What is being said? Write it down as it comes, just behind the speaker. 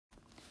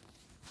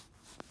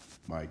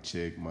Mic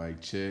check, mic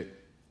check.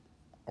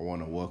 I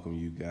want to welcome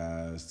you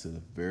guys to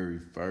the very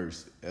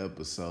first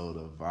episode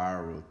of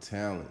Viral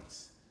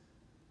Talents,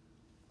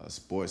 a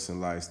sports and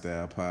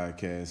lifestyle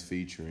podcast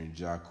featuring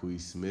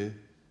Jacquees Smith,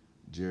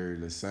 Jerry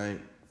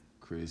LeSaint,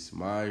 Chris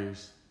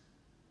Myers.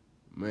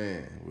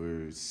 Man,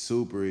 we're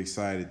super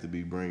excited to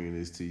be bringing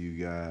this to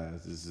you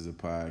guys. This is a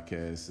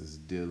podcast that's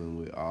dealing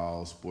with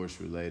all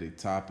sports-related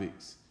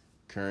topics,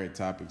 current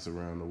topics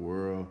around the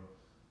world.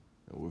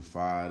 And we're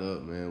fired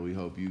up, man. We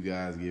hope you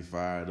guys get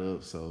fired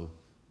up. So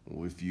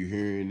if you're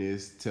hearing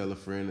this, tell a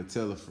friend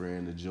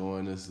to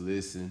join us,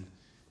 listen,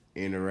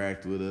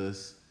 interact with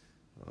us.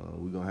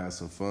 We're going to have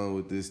some fun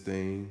with this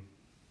thing.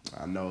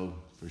 I know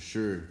for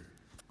sure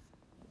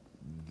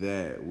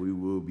that we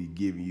will be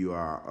giving you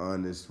our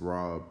honest,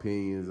 raw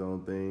opinions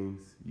on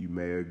things. You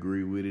may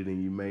agree with it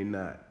and you may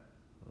not.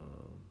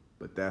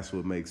 But that's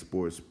what makes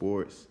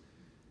sports.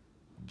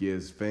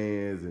 Gives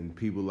fans and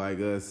people like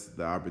us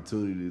the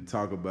opportunity to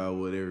talk about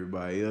what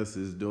everybody else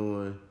is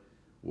doing,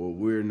 what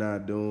we're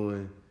not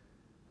doing,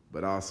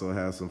 but also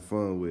have some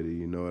fun with it,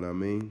 you know what I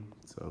mean?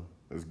 So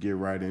let's get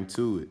right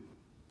into it.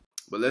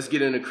 But let's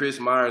get into Chris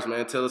Myers,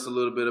 man. Tell us a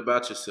little bit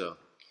about yourself.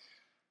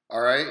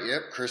 All right,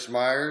 Chris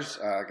Myers.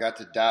 Got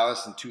to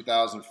Dallas in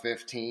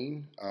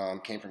 2015.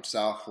 Came from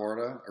South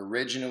Florida,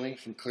 originally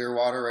from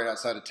Clearwater, right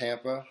outside of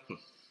Tampa.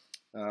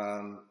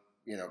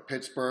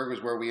 Pittsburgh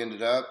was where we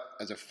ended up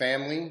as a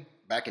family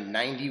back in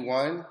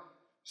 91.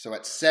 So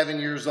at 7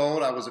 years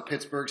old, I was a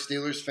Pittsburgh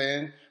Steelers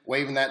fan,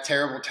 waving that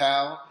terrible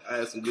towel. I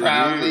had some good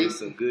proudly. years.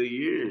 Some good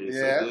years.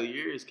 Yeah. Some good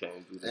years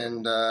came through that.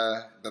 And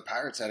the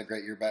Pirates had a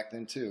great year back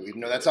then, too,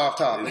 even though that's off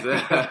topic.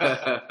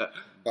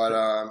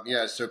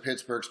 But, so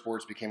Pittsburgh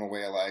sports became a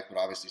way of life, but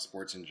obviously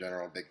sports in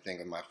general, big thing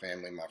with my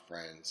family, my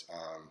friends.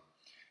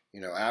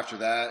 After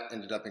that,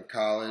 ended up in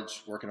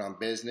college working on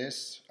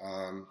business.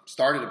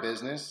 Started a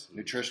business,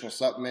 nutritional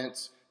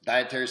supplements,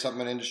 dietary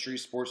supplement industry,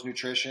 sports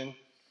nutrition.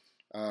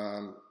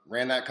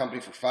 Ran that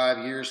company for 5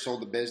 years,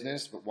 sold the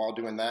business, but while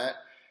doing that,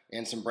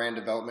 and some brand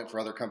development for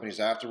other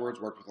companies afterwards,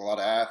 worked with a lot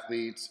of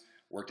athletes,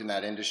 worked in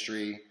that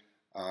industry.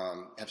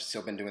 Have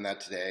still been doing that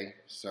today.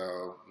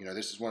 So,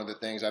 this is one of the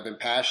things I've been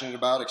passionate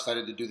about,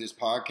 excited to do this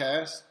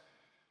podcast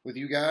with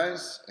you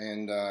guys.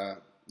 And,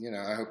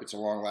 I hope it's a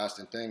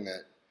long-lasting thing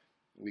that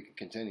we can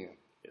continue.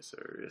 Yes,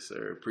 sir. Yes,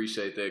 sir.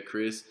 Appreciate that,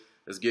 Chris.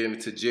 Let's get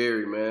into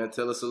Jerry, man.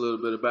 Tell us a little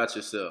bit about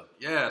yourself.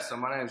 Yeah, so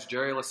my name is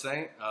Jerry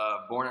LeSaint,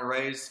 born and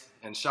raised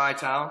in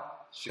Chi-Town,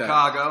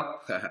 Chicago.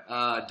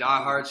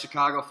 Diehard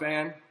Chicago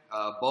fan.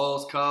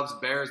 Bulls, Cubs,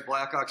 Bears,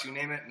 Blackhawks, you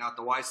name it, not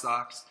the White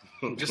Sox.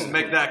 Just to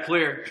make that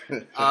clear.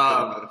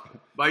 I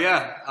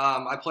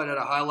played at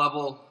a high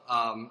level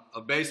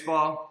of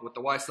baseball with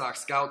the White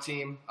Sox scout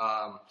team.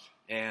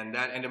 And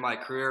that ended my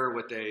career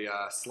with a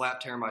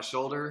slap tear in my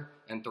shoulder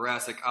and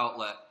thoracic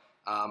outlet.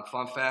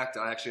 Fun fact,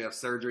 I actually have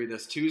surgery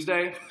this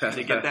Tuesday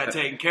to get that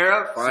taken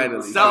care of.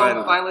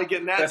 Finally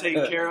getting that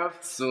taken care of.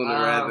 Sooner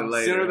rather than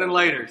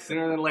later.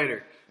 Sooner than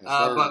later.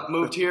 But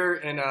moved here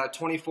in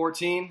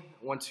 2014.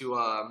 Went to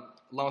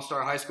Lone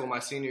Star High School my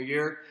senior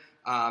year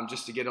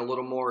just to get a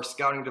little more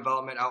scouting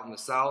development out in the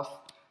South.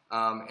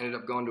 Ended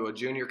up going to a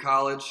junior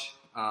college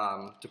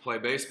to play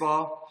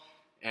baseball.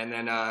 And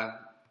then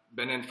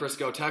been in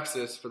Frisco,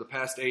 Texas for the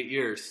past 8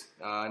 years.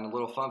 And a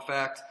little fun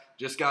fact,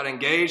 just got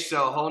engaged,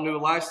 so a whole new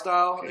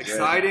lifestyle,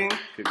 exciting.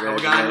 And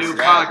we got a new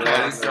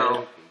podcast,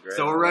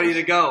 so we're ready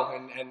to go.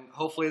 And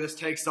hopefully this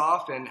takes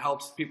off and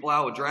helps people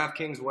out with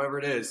DraftKings, whatever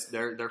it is,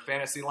 their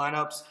fantasy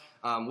lineups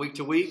week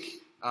to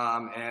week,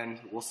 and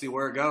we'll see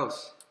where it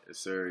goes. Yes,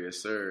 sir. Yes,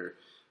 sir.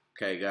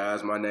 Okay,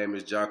 guys, my name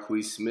is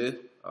Jacquees Smith.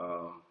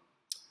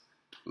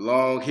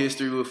 Long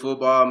history with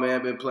football,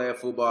 man. Been playing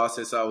football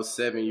since I was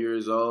 7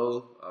 years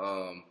old.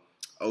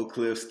 Oak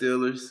Cliff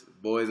Steelers,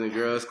 Boys and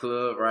Girls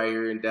Club, right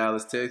here in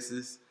Dallas,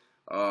 Texas.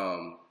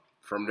 From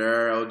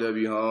there,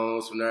 O.W.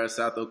 Holmes. From there,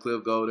 South Oak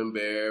Cliff Golden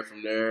Bear.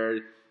 From there,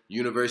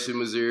 University of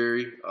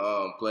Missouri.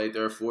 Played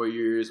there 4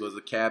 years, was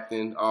a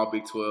captain, all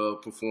Big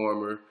 12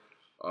 performer.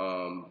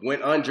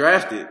 Went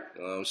undrafted.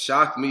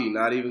 Shocked me,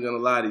 not even going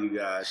to lie to you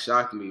guys.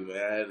 Shocked me, man.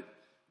 I had a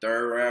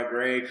third-round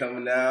grade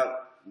coming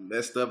out.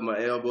 Messed up my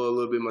elbow a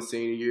little bit my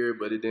senior year,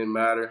 but it didn't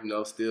matter.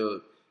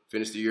 Still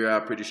finished the year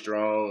out pretty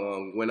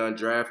strong. Went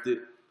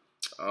undrafted.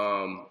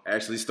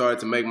 Actually started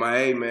to make my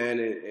hay, man,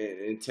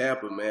 in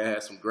Tampa, man.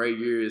 Had some great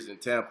years in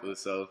Tampa,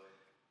 so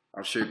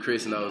I'm sure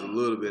Chris knows a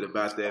little bit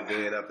about that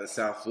being up in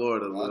South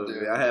Florida a little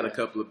bit. I had a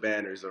couple of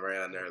banners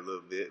around there a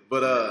little bit.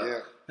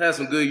 But had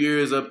some good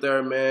years up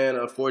there, man.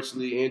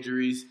 Unfortunately,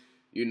 injuries,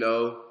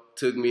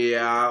 took me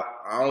out.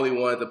 I only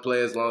wanted to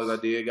play as long as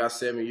I did. Got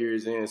 7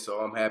 years in, so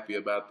I'm happy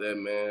about that,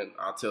 man.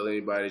 I'll tell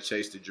anybody to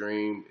chase the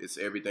dream. It's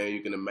everything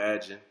you can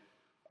imagine.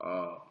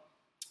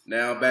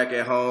 Now back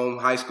at home,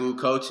 high school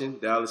coaching,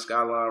 Dallas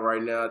Skyline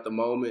right now at the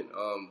moment.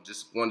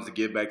 Just wanted to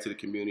give back to the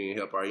community and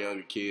help our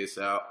younger kids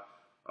out.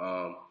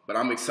 But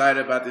I'm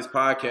excited about this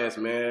podcast,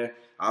 man.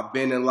 I've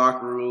been in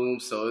locker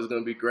rooms, so it's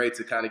going to be great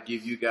to kind of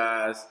give you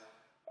guys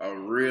a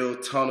real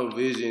tunnel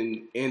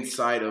vision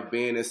insight of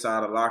being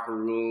inside of locker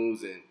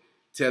rooms and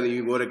telling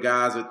you what the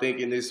guys are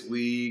thinking this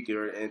week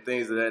and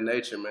things of that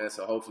nature, man.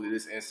 So hopefully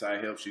this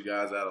insight helps you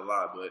guys out a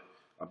lot. But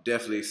I'm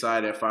definitely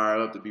excited and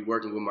fired up to be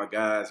working with my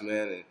guys,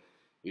 man. And,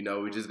 you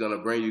know, we're just going to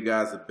bring you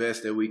guys the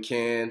best that we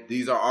can.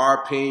 These are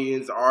our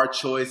opinions, our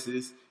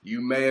choices. You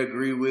may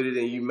agree with it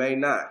and you may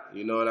not.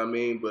 You know what I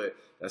mean? But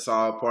that's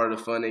all part of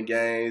the fun and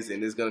games.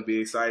 And it's going to be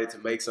exciting to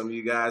make some of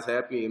you guys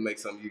happy and make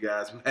some of you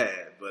guys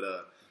mad. But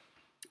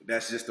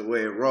that's just the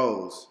way it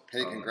rolls.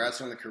 Hey,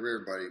 congrats on the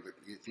career, buddy. But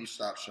if you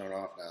stop showing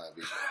off now, that'd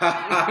be...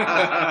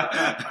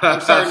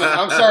 I'm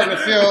starting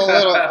to feel a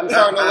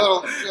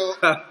little. Feel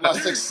my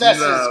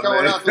successes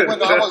going out the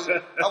window.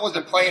 I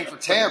wasn't playing for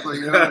Tampa.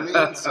 You know what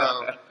I mean?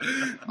 So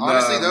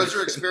honestly, those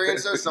are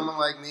experiences. Someone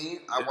like me,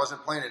 I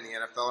wasn't playing in the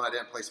NFL and I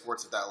didn't play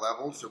sports at that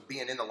level. So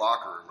being in the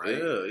locker room, right?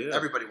 Yeah.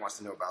 Everybody wants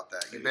to know about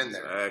that. You've been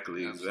there.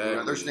 Exactly. You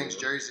know, there's things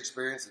Jerry's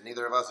experienced that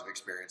neither of us have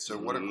experienced. So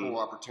what a cool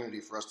opportunity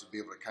for us to be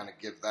able to kind of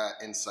give that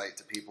insight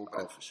to people.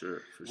 But for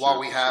sure. While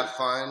we have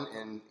fun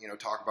and, you know,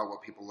 talk about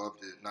what people love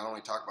to not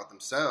only talk about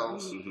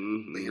themselves,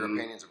 but hear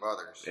opinions of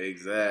others.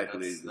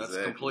 Exactly. That's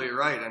completely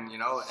right. And, you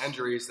know,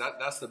 injuries,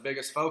 that's the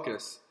biggest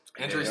focus.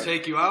 Injuries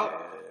take you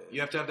out. You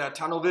have to have that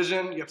tunnel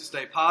vision. You have to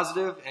stay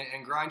positive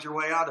and grind your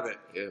way out of it.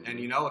 Yeah, and,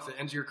 you know, if it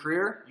ends your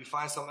career, you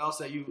find something else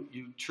that you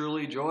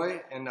truly enjoy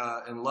and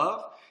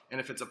love. And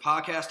if it's a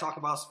podcast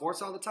talking about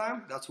sports all the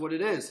time, that's what it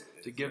is,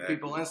 to give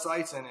people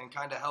insights and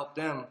kind of help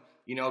them,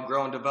 you know,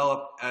 grow and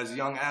develop as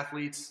young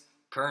athletes,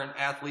 current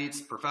athletes,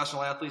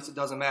 professional athletes, it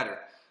doesn't matter.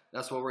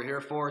 That's what we're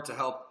here for, to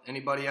help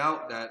anybody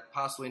out that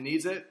possibly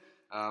needs it,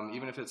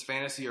 even if it's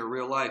fantasy or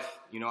real life,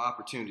 you know,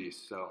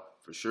 opportunities. So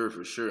For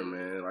sure,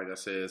 man. Like I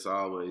said, it's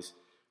always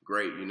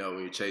great, you know,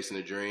 when you're chasing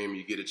a dream,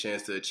 you get a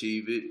chance to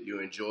achieve it, you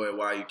enjoy it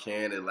while you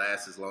can, it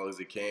lasts as long as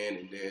it can,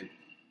 and then,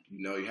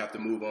 you know, you have to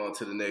move on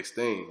to the next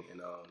thing.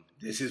 And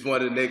this is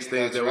one of the next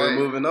things we're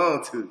moving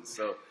on to.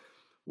 So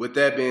with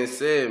that being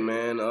said,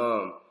 man,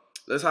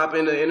 let's hop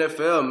into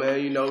NFL,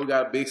 man. You know, we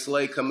got a big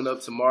slate coming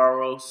up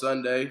tomorrow,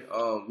 Sunday,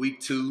 week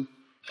 2.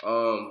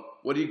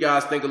 What do you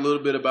guys think a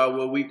little bit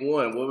about week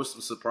 1? What were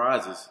some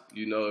surprises,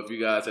 you know, if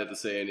you guys had to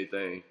say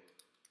anything?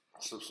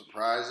 Some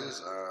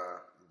surprises.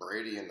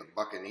 Brady and the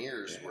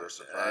Buccaneers were a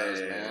surprise,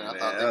 man. I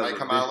thought they might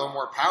come out a little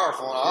more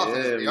powerful on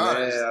offense, to be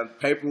honest. Man.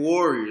 Paper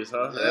Warriors,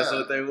 huh? Yeah. That's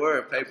what they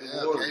were, Paper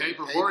Warriors.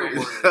 Paper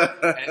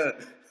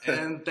Warriors.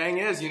 And thing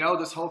is, you know,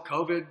 this whole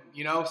COVID,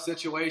 you know,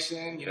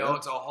 situation, you know,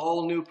 it's a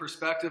whole new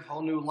perspective,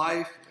 whole new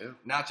life,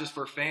 not just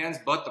for fans,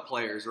 but the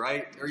players,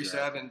 right? They're used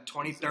to having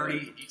 20,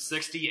 30,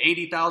 60,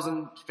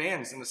 80,000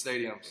 fans in the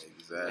stadiums.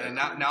 Exactly. And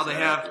now they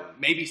have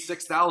maybe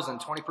 6,000,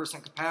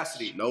 20%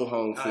 capacity. No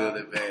home field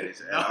advantage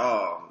at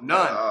all.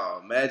 None. At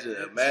all.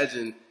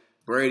 Imagine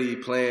Brady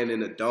playing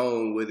in a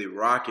dome with it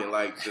rocking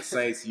like the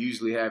Saints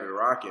usually have it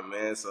rocking,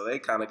 man. So they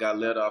kind of got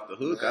let off the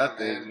hook, I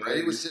think. Man.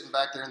 Brady was sitting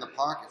back there in the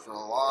pocket for a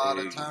lot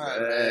of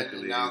time, man.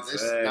 And now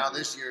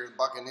this year, the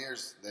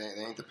Buccaneers, they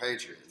ain't the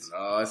Patriots.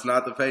 No, it's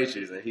not the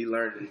Patriots, and he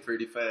learned it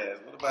pretty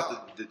fast. What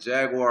about the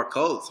Jaguar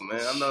Colts,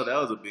 man? I know that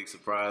was a big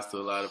surprise to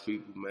a lot of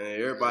people,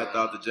 man. Everybody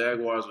thought the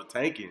Jaguars were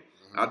tanking.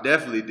 I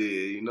definitely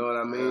did, you know what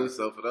I mean?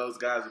 So for those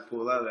guys to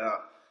pull that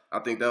out, I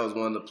think that was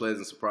one of the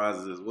pleasant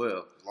surprises as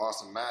well.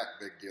 Loss of Mac,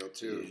 big deal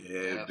too.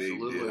 Yeah, big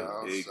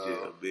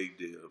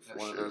deal.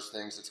 One of those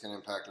things that's going to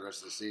impact the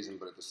rest of the season,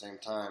 but at the same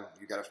time,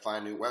 you got to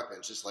find new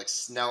weapons, just like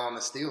Snell on the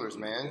Steelers,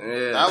 man.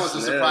 Yeah, that was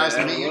a surprise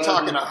to me. You're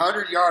talking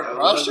 100-yard rusher?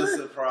 That was a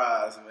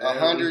surprise, man.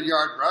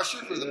 100-yard rusher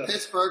for the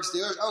Pittsburgh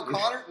Steelers? Oh,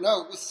 Connor?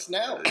 No, it was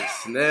Snell.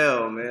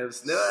 Snell, man.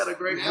 Snell had a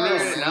great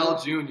career.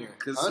 Snell Jr.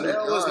 Because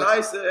Snell was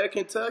nice at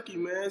Kentucky,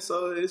 man.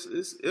 So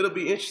it'll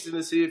be interesting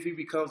to see if he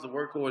becomes the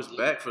workhorse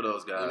back for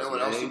those guys. You know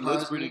what else he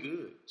looks pretty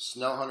good.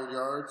 Snell 100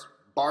 yards.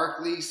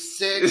 Barkley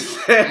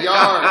 6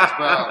 yards,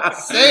 bro.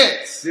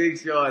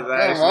 6 yards.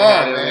 I actually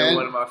had him in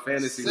one of my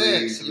fantasy 6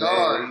 leagues. 6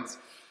 yards.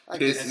 Man. I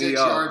get 6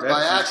 yards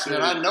by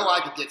accident. I know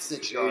I could get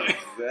 6 yards.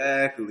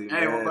 Exactly,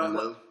 hey, man.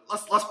 Well,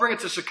 let's bring it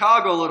to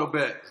Chicago a little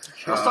bit.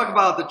 Let's talk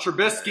about the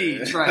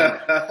Trubisky train,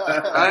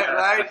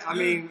 right? I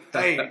mean,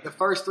 hey, the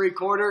first 3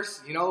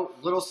 quarters, you know,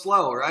 a little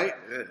slow, right?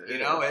 You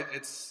know,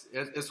 it's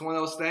one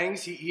of those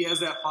things. He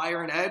has that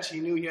fire and edge. He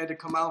knew he had to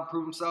come out and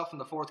prove himself in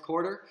the 4th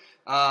quarter,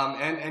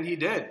 and he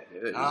did.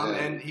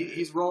 And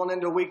he's rolling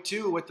into week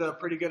 2 with a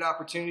pretty good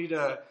opportunity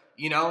to,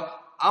 you know,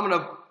 I'm going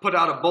to put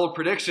out a bold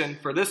prediction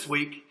for this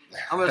week.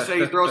 I'm going to say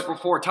he throws for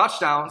 4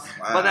 touchdowns,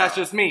 but that's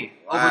just me.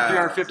 Over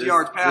 350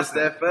 yards passing. Just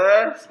that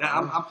fast?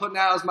 I'm putting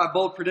that as my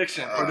bold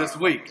prediction for this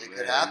week. It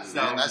could happen,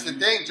 man. That's the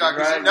thing, Chuck.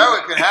 You know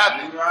it could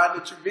happen. You ride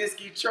the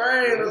Trubisky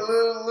train a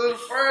little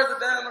further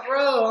down the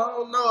road. I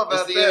don't know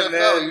about it's the that,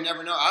 NFL. man. You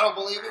never know. I don't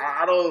believe it.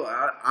 I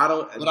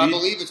don't. But I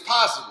believe it's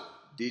possible.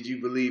 Did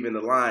you believe in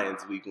the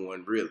Lions week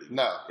 1, really?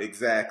 No.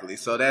 Exactly.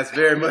 So that's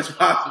very much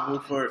possible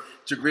for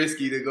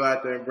Trubisky to go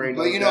out there and bring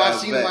those guys back. But, you know, I've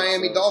seen the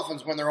Miami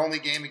Dolphins win their only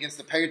game against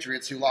the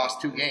Patriots, who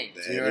lost 2 games.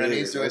 You know what I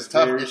mean? So it's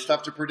tough. It's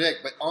tough to predict.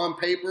 But on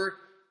paper,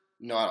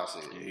 No, I don't see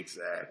it.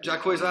 Exactly.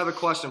 Jacquizz, I have a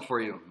question for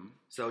you.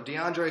 So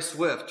DeAndre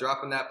Swift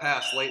dropping that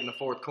pass late in the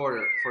fourth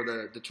quarter for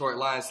the Detroit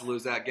Lions to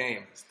lose that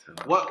game.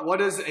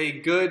 What is a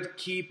good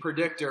key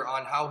predictor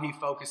on how he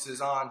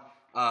focuses on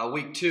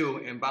week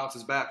 2 and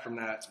bounces back from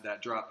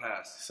that drop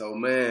pass? So,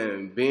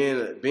 man,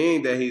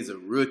 being that he's a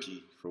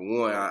rookie, for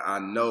one, I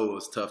know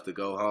it's tough to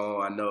go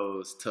home. I know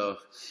it's tough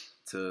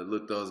to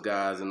look those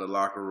guys in the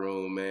locker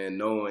room, man,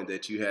 knowing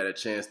that you had a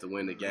chance to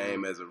win the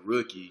game as a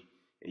rookie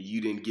and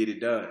you didn't get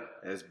it done.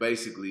 That's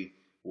basically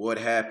what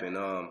happened.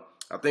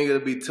 I think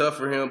it'll be tough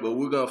for him, but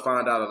we're going to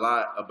find out a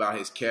lot about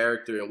his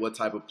character and what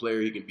type of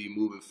player he can be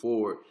moving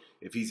forward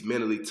if he's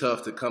mentally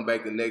tough to come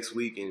back the next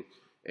week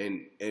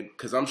and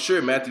because I'm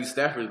sure Matthew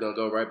Stafford is going to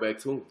go right back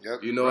to him.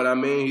 Yep. You know what I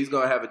mean? He's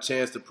going to have a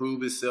chance to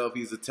prove himself.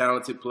 He's a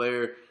talented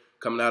player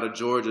coming out of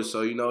Georgia,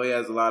 so he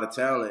has a lot of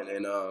talent,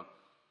 and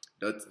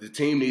the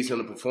team needs him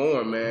to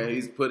perform, man.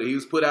 He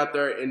was put out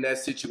there in that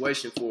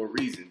situation for a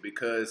reason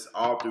because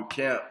all through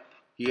camp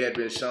he had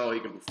been shown he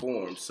can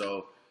perform.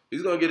 So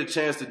he's going to get a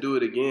chance to do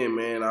it again,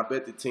 man. I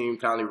bet the team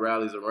kind of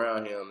rallies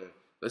around him, and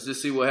let's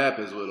just see what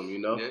happens with him,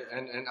 Yeah,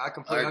 and I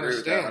completely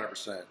understand.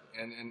 With that 100%.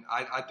 And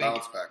I think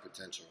bounce back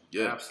potential.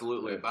 Yeah,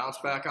 absolutely. Bounce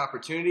back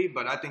opportunity,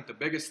 but I think the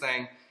biggest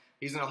thing,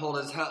 he's going to hold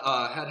his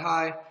head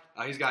high.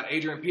 He's got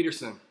Adrian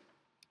Peterson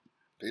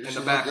in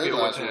the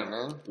backfield with him.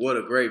 Man. What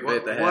a great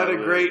vet to have. What a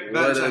great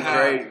vet to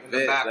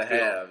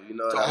have. You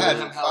know,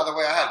 by the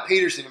way, I had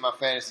Peterson in my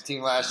fantasy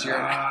team last year.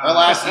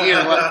 Last year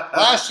and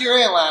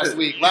last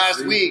week.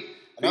 Last week.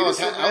 And I was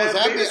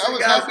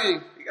happy.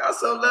 He got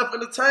something left in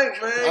the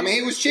tank, man. I mean,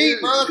 he was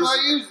cheap, bro. That's why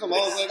I used him. I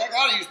was like, I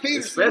got to use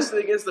Peterson.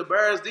 Especially against the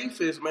Bears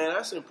defense, man.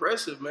 That's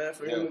impressive, man.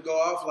 For him to go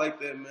off like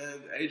that,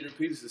 man. Adrian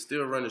Peterson's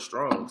still running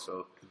strong.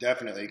 So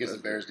definitely. Against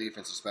the Bears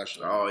defense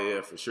especially. Oh, yeah,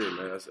 for sure,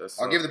 man. That's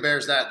I'll give the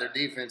Bears that. Their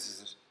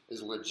defense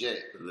is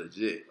legit.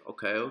 Legit.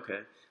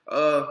 Okay.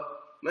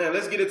 Man,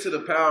 let's get into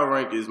the power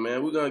rankings,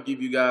 man. We're going to give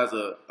you guys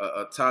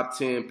a top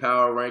 10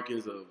 power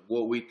rankings of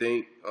what we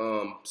think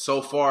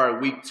so far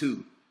in week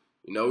 2.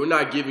 You know, we're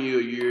not giving you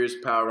a year's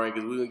power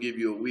rankings. We're going to give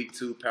you a week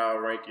 2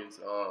 power rankings.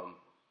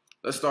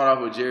 Let's start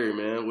off with Jerry,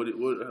 man.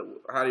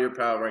 How do your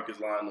power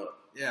rankings line up?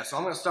 Yeah, so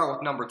I'm going to start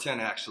with number 10,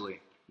 actually.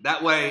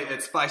 That way,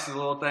 it spices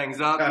little things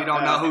up. You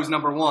don't know who's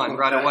number 1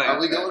 right away. Are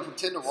we going from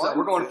 10 to 1? So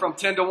we're going from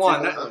 10 to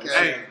 1. Okay.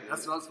 Hey,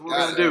 that's what we're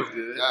going to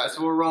do. That's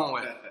what we're rolling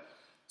with.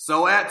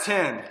 So at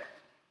 10,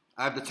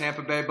 I have the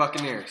Tampa Bay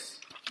Buccaneers.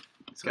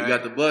 So we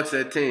got the Bucs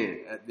at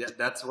 10.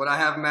 That's what I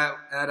have them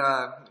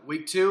at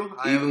week 2.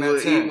 I have them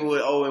at 10. Even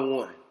with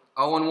 0-1.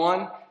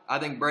 0-1. I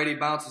think Brady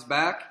bounces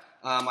back.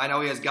 I know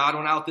he has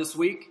Godwin out this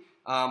week,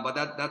 but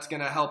that's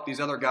going to help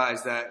these other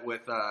guys that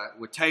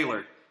with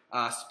Taylor.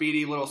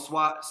 Speedy little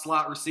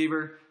slot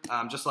receiver,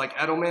 just like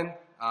Edelman.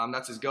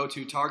 That's his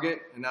go-to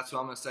target, and that's what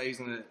I'm going to say he's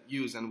going to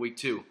use in week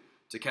 2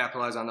 to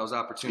capitalize on those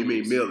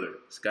opportunities. You mean Miller,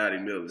 Scotty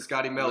Miller.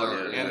 Scotty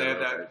Miller, and they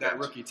have that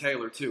rookie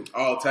Taylor too.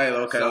 Oh,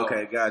 Taylor.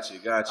 Okay, got you.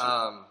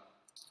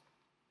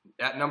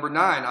 At number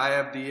 9, I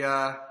have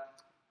the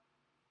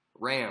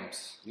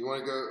Rams. You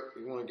want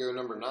to go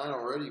number 9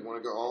 already? You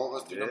want to go all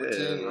of us to number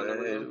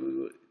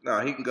 10? No,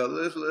 he can go.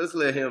 Let's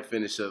let him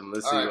finish up.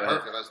 Let's see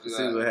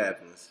what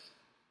happens.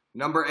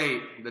 Number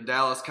 8, the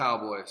Dallas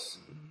Cowboys.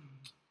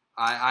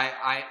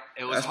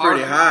 It was That's hard.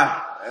 Pretty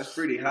high. That's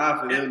pretty high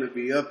for them to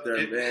be up there,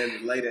 man.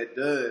 To lay that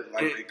dud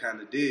like they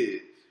kind of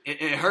did.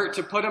 It hurt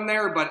to put them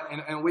there, but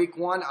in week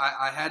 1,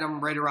 I had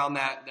them right around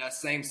that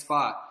same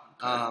spot.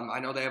 Okay. I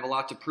know they have a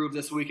lot to prove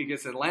this week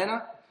against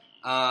Atlanta.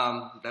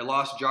 They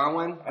lost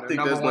Jarwin. I think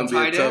that's going to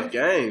be a tough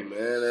game, man.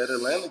 That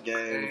Atlanta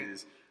game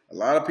is. A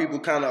lot of people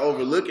kind of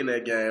overlooking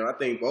that game. I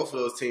think both of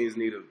those teams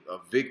need a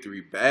victory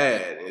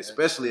bad,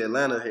 especially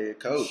Atlanta head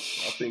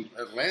coach. I think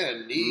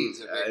Atlanta needs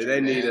a victory.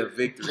 They need a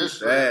victory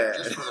bad.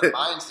 Just for the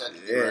mindset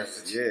to be right.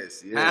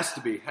 Yes. Has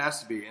to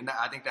be. And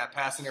I think that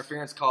pass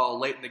interference call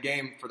late in the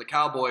game for the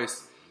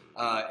Cowboys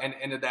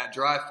ended that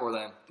drive for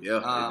them.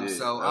 Yeah, it did.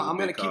 So I'm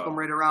going to keep them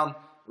right around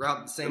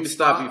the same spot. Let me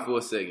stop you for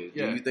a second.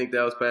 Yeah. Do you think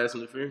that was pass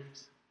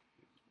interference?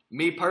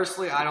 Me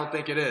personally, I don't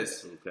think it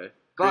is. Okay.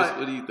 Chris,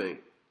 what do you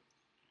think?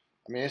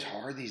 I mean, it's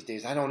hard these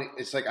days.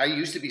 It's like I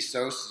used to be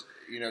so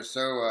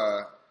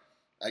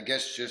I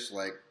guess just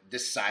like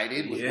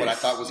decided with what I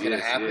thought was going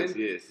to happen.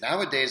 Yes.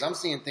 Nowadays, I'm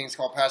seeing things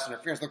called pass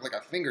interference look like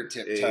a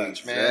fingertip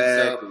touch, man.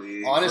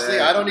 So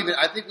honestly,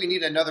 I think we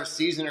need another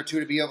season or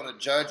 2 to be able to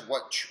judge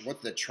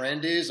what the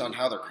trend is on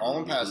how they're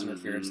calling pass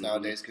interference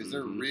nowadays because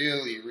they're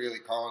really, really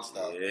calling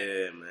stuff.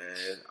 Yeah,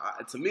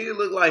 man. To me, it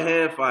looked like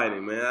hand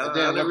fighting, man. I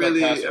didn't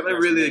really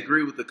really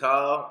agree with the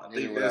call. I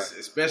think that's,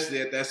 especially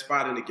at that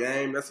spot in the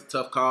game, that's a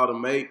tough call to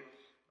make.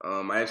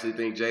 I actually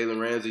think Jalen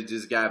Ramsey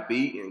just got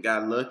beat and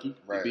got lucky,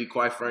 to be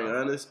quite frank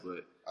honest,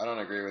 but I don't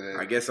agree with it.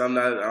 I guess I'm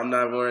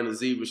not wearing the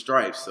zebra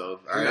stripes, so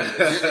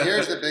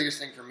here's the biggest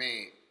thing for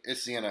me.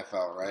 It's the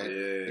NFL, right?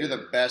 Yeah. You're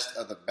the best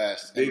of the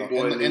best in the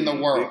world.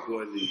 Big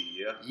boy league,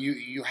 yeah.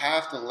 You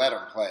have to let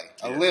them play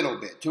a little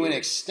bit to an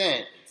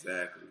extent.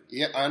 Exactly.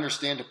 Yeah, I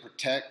understand to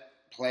protect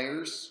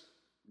players,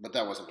 But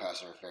that wasn't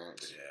pass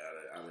interference.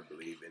 Yeah, I didn't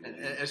believe in it.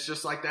 It's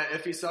just like that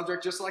iffy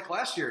subject, just like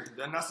last year,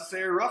 the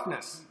unnecessary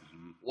roughness.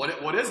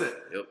 What is it?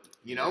 Yep.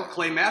 You know,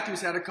 Clay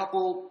Matthews had a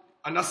couple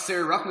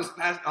unnecessary roughness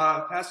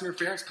pass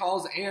interference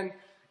calls, and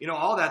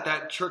all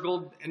that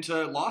trickled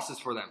into losses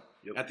for them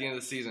at the end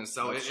of the season.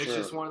 So it's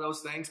just one of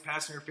those things: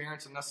 pass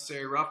interference,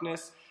 unnecessary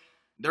roughness.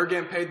 They're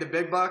getting paid the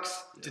big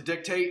bucks to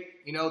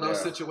dictate,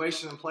 those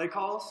situations and play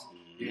calls.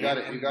 You got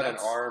an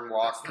arm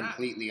locked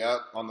completely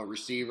up on the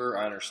receiver.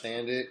 I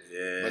understand it.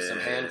 Yeah. But some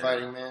hand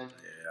fighting, man.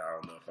 Yeah, I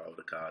don't know if I would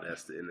have called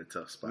that in a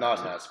tough spot. Not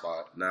in that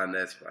spot. Not in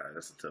that spot.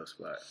 That's a tough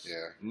spot.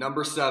 Yeah.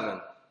 Number 7,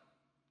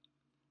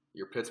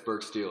 your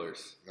Pittsburgh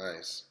Steelers.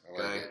 Nice.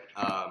 I like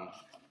it.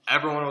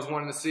 Everyone was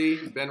wanting to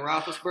see Ben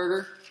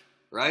Roethlisberger,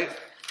 right?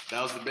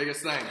 That was the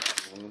biggest thing.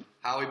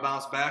 How he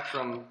bounced back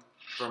from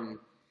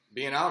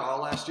being out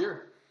all last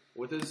year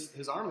with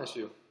his arm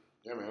issue.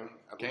 Yeah, man.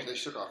 I think they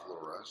shook off a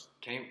little rust.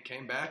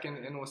 Came back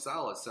and was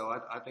solid. So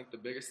I think the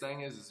biggest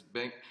thing is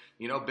Big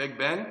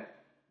Ben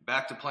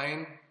back to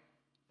playing.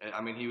 I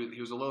mean,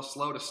 he was a little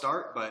slow to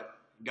start, but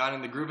got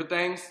in the groove of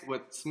things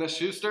with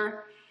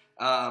Smith-Schuster,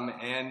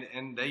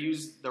 and they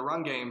used the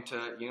run game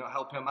to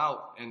help him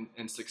out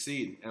and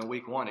succeed in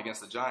Week 1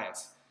 against the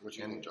Giants. What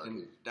you think, Jarky?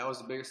 And that was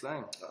the biggest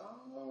thing.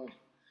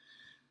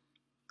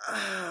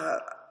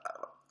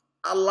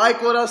 I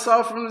like what I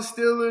saw from the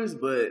Steelers,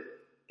 but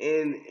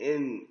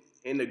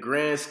in the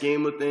grand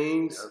scheme of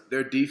things,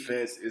 their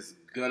defense is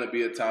gonna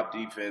be a top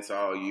defense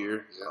all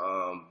year.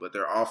 But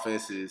their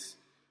offense is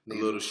a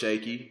little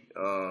shaky,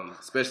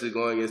 especially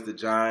going against the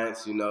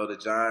Giants. The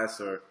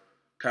Giants are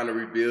kind of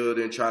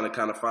rebuilding, trying to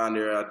kind of find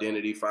their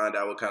identity, find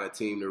out what kind of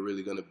team they're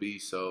really gonna be.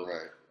 So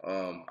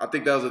I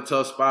think that was a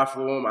tough spot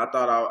for them.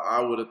 I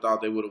would have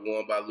thought they would have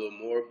won by a little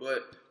more,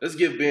 but let's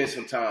give Ben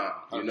some time.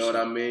 You know what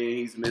I mean?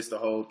 He's missed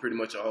pretty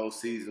much a whole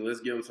season. Let's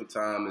give him some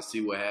time and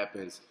see what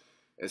happens.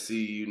 And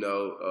see,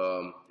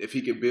 if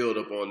he can build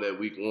up on that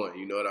Week 1,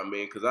 you know what I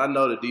mean? Because I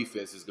know the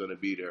defense is going to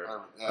be there.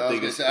 I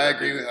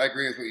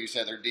agree with what you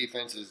said. Their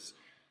defense is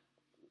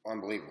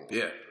unbelievable.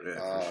 Yeah,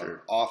 for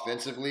sure.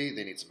 Offensively,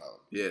 they need some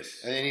help. Yes.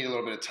 And they need a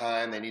little bit of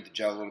time. They need to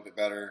gel a little bit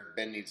better.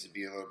 Ben needs to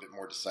be a little bit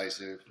more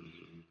decisive.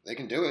 They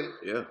can do it.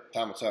 Yeah.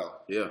 Time will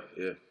tell. Yeah.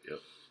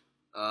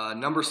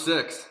 Number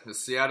 6, the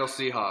Seattle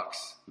Seahawks.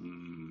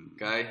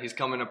 Okay, he's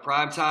coming to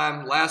prime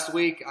time last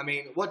week. I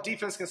mean, what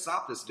defense can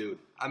stop this dude?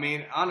 I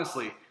mean,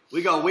 honestly,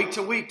 we go week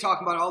to week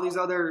talking about all these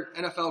other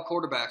NFL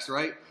quarterbacks,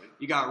 right?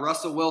 You got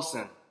Russell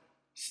Wilson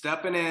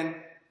stepping in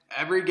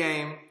every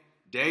game,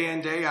 day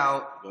in, day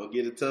out. Gonna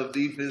get a tough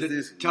defense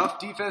this week. Tough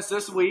defense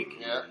this week.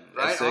 Yeah.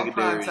 That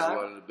secondary is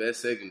one of the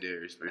best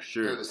secondaries for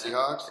sure. The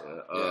Seahawks?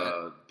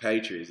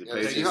 Patriots. The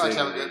Seahawks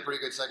have a pretty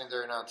good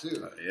secondary now,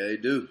 too. Yeah, they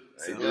do.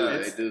 They do.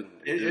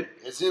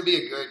 It's going to be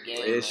a good game.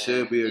 It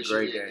should be a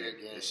great game.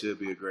 It should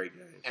be a great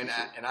game.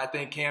 And I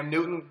think Cam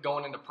Newton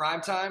going into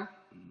prime time,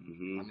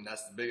 I mean,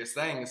 that's the biggest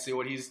thing to see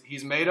what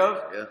he's made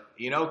of.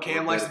 Yeah.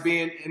 Cam likes to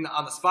be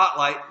on the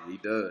spotlight. He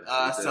does.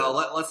 So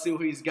let's see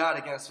what he's got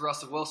against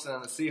Russell Wilson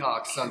and the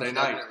Seahawks Sunday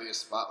night. Definitely a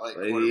spotlight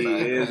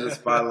quarterback. He is a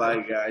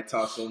spotlight guy. He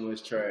talks so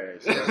much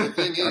trash. Yeah, the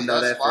thing is,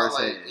 that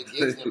spotlight, it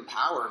gives them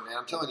power, man.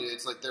 I'm telling you,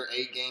 it's like their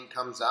A game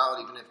comes out,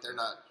 even if they're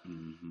not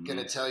going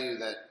to tell you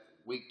that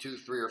week 2,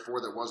 3, or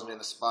 4 that wasn't in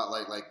the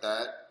spotlight like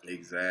that.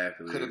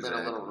 Exactly. Could have been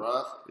a little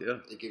rough. Yeah.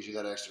 It gives you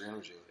that extra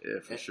energy. Yeah,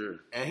 for sure.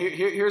 And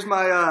here's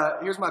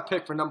my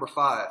pick for number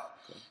 5.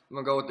 I'm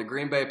gonna go with the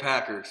Green Bay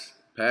Packers.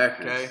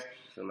 Okay.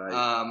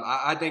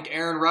 I think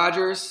Aaron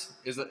Rodgers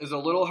is a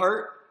little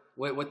hurt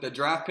with the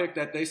draft pick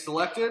that they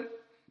selected.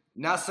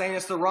 Not saying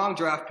it's the wrong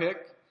draft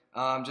pick,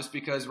 just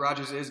because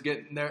Rodgers is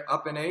getting there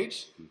up in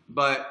age,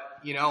 but.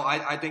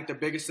 I think the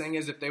biggest thing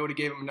is if they would have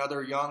gave him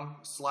another young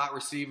slot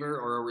receiver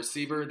or a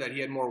receiver that he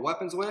had more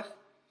weapons with,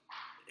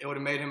 it would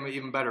have made him an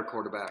even better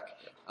quarterback.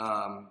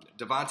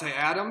 Devontae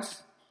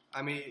Adams,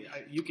 I mean,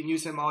 you can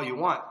use him all you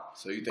want.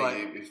 So you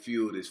think it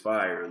fueled his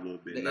fire a little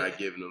bit, not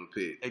giving him a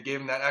pick? It gave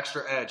him that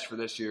extra edge for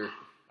this year.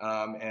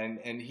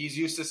 And he's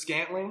used to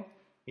Scantling.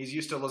 He's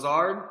used to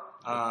Lazard.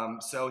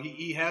 So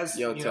he has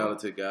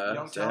talented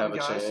guys that have a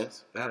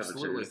chance.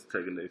 Absolutely, to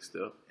take a next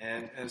step.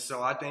 And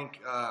so I think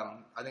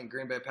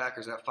Green Bay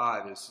Packers at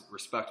 5 is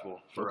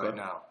respectable for right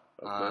now.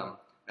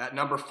 At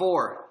number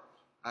 4,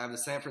 I have the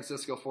San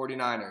Francisco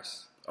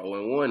 49ers.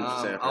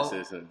 0-1 San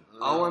Francisco.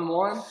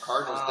 0-1.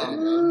 Cardinals did it,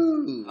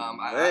 man.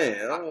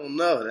 I don't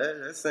know.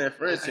 That San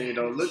Fran team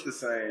don't look the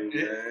same,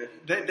 man.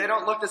 They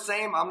don't look the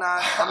same. I'm not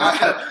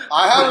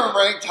I have them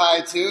ranked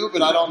high too,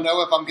 but I don't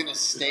know if I'm going to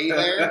stay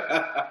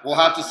there. We'll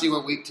have to see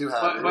what week 2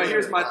 happens. But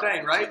here's my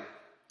thing, right?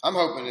 I'm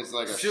hoping it's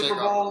like a Super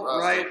Bowl,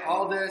 right?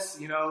 All this,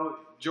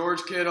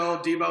 George Kittle,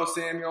 Deebo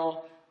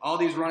Samuel, all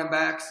these running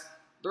backs,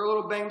 they're a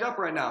little banged up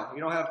right now. You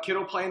don't have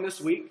Kittle playing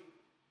this week,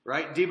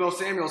 right? Deebo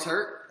Samuel's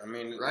hurt. I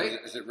mean, right?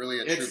 Is it really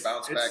a true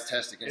bounce back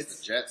test against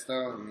the Jets,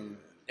 though? I mean,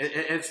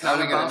 it's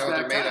not a bounce back test. How are we going to know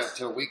what they're made of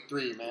till week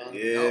 3, man?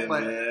 Yeah,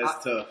 man,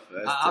 that's tough.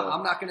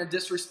 I'm not going to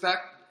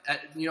disrespect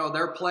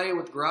their play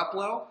with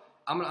Garoppolo.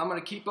 I'm going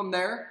to keep them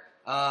there.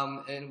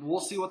 And we'll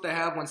see what they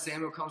have when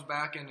Samuel comes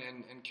back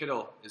and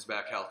Kittle is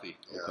back healthy.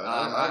 Yeah.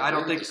 I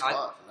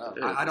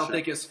don't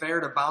think it's fair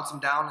to bounce them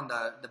down in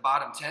the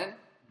bottom 10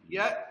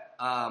 yet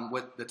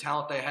with the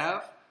talent they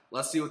have.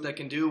 Let's see what they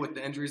can do with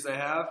the injuries they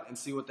have and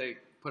see what they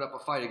put up a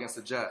fight against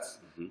the Jets.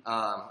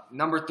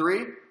 Number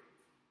 3,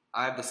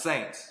 I have the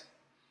Saints.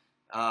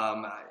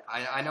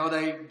 I know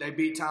they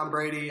beat Tom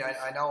Brady.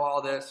 I know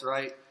all this,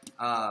 right?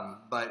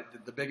 But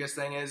the biggest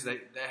thing is they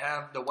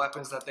have the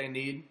weapons that they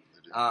need.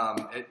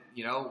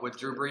 With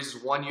Drew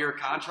Brees' 1-year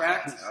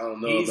contract. I don't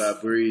know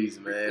about Brees,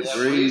 man. Yeah,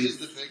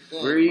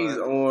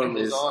 Brees' arm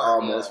is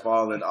almost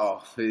falling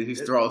off. He's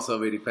throwing so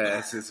many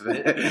passes,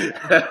 man.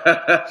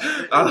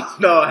 I don't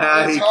know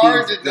how it's he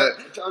hard keeps to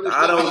understand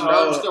I don't how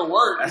know. it still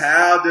works.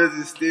 How does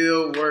it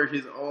still work?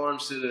 His arm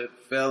should have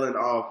fallen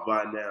off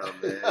by now,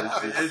 man.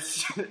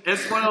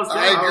 It's one of those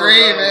things. I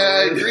agree, man.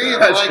 I agree.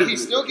 But like,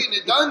 he's still getting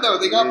it done, though.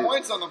 They got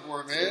points on the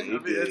board,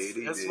 man.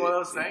 It's one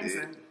of those things.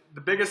 And the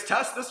biggest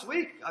test this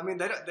week. I mean,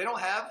 they don't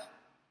have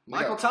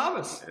Michael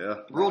Thomas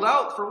ruled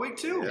out for week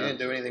 2. He didn't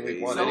do anything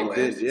week 1 So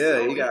anyway.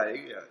 he got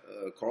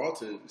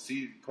Carlton.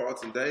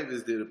 Carlton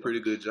Davis did a pretty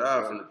good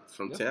job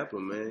from Tampa,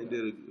 man. He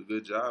did a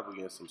good job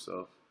against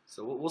himself.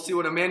 So we'll see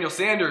what Emmanuel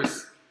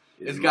Sanders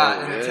has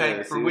got in the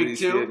tank for week 2.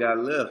 Still got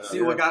left.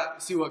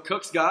 See what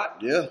Cook's got.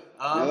 Yeah.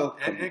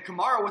 And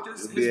Kamara with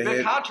his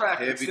big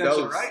contract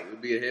extension, right? It'll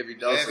be a heavy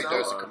dose. Heavy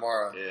dose of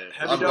Kamara.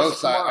 Yeah. On both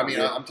sides. I mean,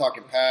 I'm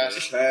talking pass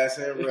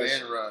and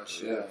rush. And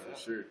rush. Yeah, for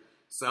sure.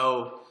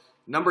 So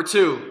number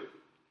 2,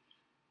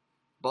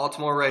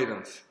 Baltimore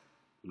Ravens.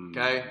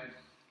 Okay,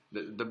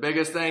 the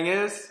biggest thing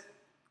is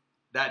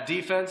that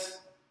defense,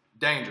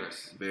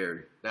 dangerous.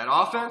 Very. That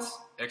offense,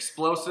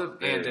 explosive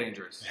and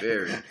dangerous.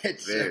 Very.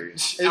 It's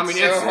It's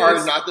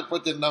hard not to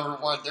put them number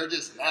 1. They're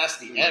just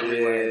nasty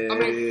everywhere. Yeah,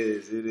 it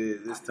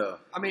is. It's tough.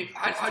 I mean,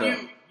 how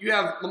do you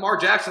have Lamar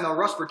Jackson that'll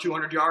rush for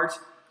 200 yards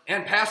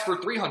and pass for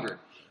 300?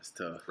 It's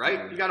tough.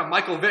 Right? You got a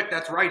Michael Vick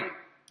that's righty.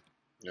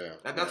 Yeah.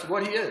 That's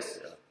what he is.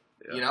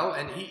 Yeah.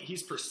 And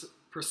he's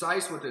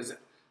precise with his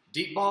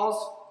deep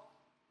balls.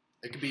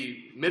 It could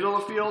be middle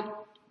of field,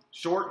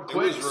 short and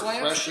quick. It was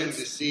refreshing to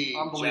see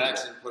unbelievable.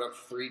 Jackson put up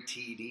 3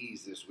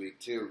 TDs this week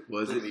too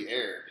through the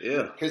air.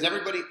 Yeah, because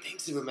everybody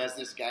thinks of him as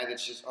this guy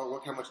that's just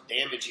look how much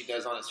damage he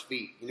does on his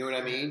feet. You know what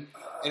I mean?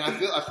 And I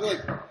feel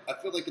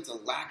like it's a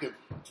lack of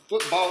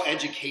football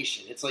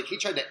education. It's like he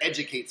tried to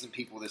educate some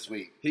people this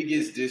week. He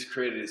gets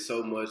discredited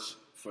so much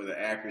for the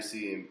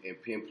accuracy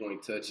and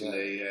pinpoint touching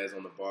that he has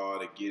on the ball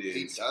to get it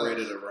and spread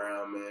it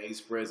around, man. He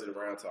spreads it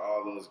around to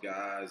all those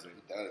guys. And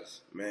he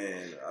does.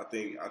 Man, I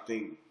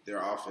think their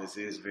offense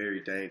is very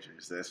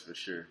dangerous, that's for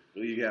sure.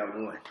 Who you got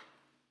 1?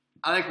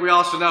 I think we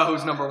all should know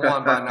who's number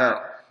 1 by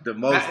now. The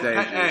most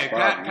dangerous.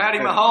 Patty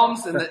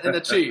Mahomes and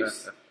the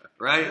Chiefs,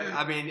 right?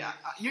 I mean,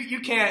 you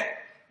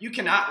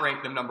cannot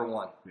rank them number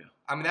 1. Yeah.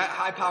 I mean, that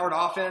high-powered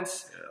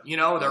offense,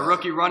 their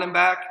rookie running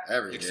back,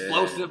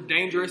 explosive,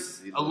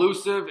 dangerous,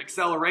 elusive,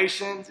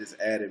 acceleration. Just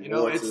added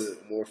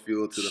more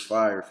fuel to the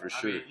fire for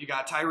sure. Mean, you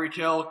got Tyreek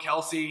Hill,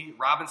 Kelsey,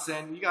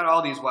 Robinson. You got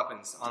all these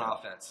weapons on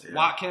offense. Yeah.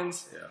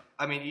 Watkins. Yeah.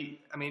 I mean,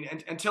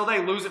 until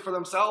they lose it for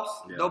themselves,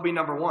 they'll be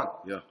number 1.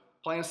 Yeah.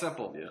 Plain and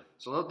simple. Yeah.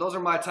 So those are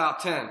my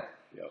top 10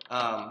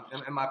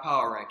 in my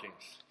power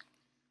rankings.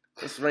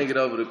 Let's rank it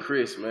over to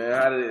Chris, man.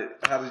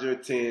 How did your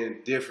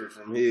 10 differ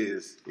from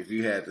his, if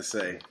you had to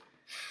say?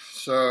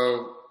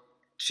 So,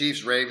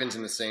 Chiefs, Ravens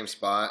in the same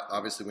spot.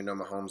 Obviously, we know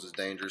Mahomes is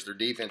dangerous. Their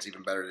defense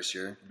even better this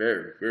year.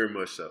 Very, very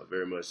much so.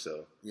 Very much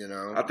so.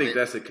 I think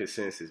that's a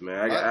consensus,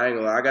 man. I ain't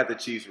gonna lie. I got the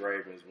Chiefs,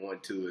 Ravens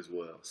 1-2 as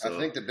well. So. I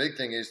think the big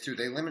thing is too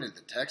they limited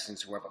the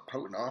Texans, who have a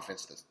potent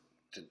offense,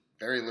 to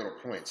very little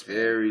points. Man.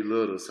 Very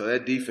little. So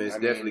that defense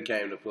definitely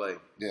came to play.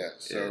 Yeah.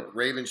 So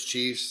Ravens,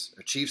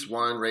 Chiefs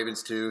 1,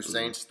 Ravens 2,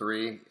 Saints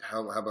 3.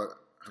 How about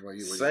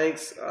you?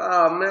 Saints, man,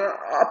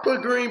 I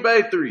put Green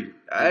Bay 3.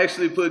 I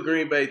actually put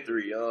Green Bay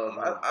 3.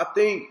 I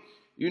think,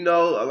 a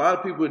lot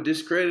of people are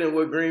discrediting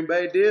what Green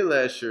Bay did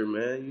last year,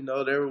 man.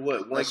 They were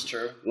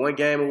one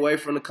game away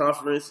from the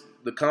conference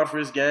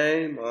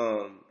game.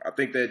 I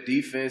think that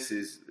defense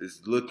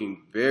is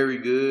looking very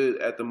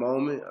good at the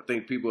moment. I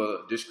think people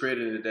are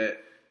discrediting that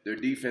their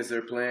defense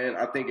they're playing.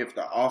 I think if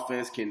the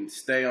offense can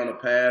stay on the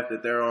path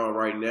that they're on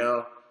right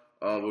now,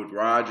 with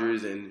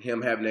Rodgers and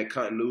him having that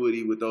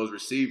continuity with those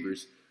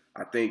receivers,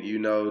 I think,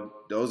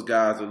 those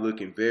guys are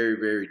looking very,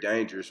 very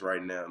dangerous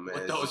right now, man.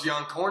 With those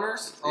young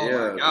corners? Oh,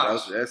 my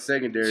gosh. That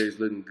secondary is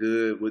looking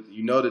good.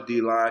 The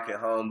D-line can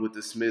hum with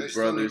the Smith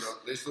brothers.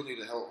 They still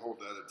need to hold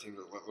the other team to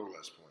a little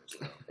less points.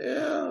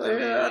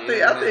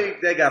 I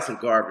think they got some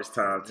garbage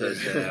time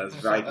touchdowns.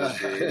 Vikings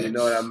did. You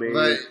know what I mean?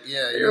 But,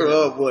 you're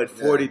up,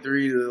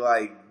 43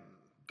 to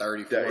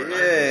 34.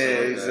 Yeah,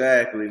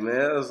 exactly,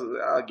 man.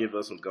 I'll give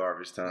us some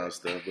garbage time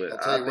stuff. But I'll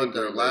tell you what,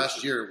 though,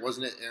 last year,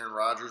 wasn't it Aaron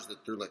Rodgers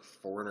that threw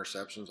 4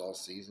 interceptions all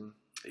season?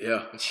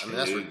 Yeah. I mean,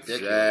 that's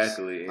ridiculous.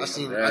 Exactly. I've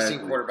seen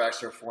quarterbacks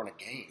throw 4 in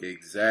a game.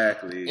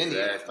 Exactly. In the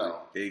NFL.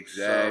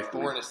 Exactly. So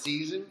 4 in a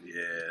season?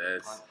 Yeah,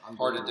 that's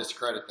hard to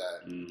discredit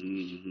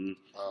that.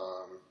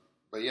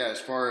 But yeah, as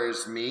far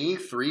as me,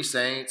 3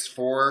 Saints,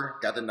 4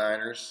 got the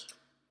Niners.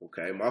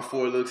 Okay, my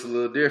 4 looks a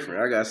little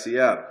different. I got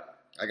Seattle.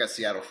 I got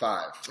Seattle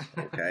 5.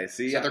 Okay,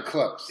 see, so they're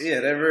close. Yeah,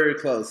 they're very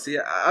close. See,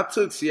 I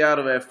took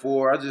Seattle at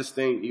 4. I just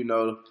think, you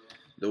know,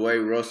 the way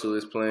Russell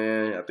is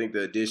playing, I think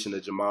the addition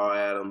of Jamal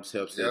Adams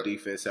helps their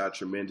defense out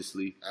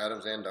tremendously.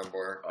 Adams and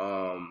Dunbar.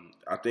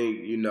 I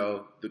think, you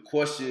know, the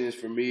question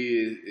for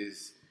me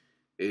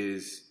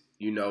is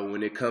you know,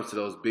 when it comes to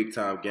those big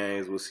time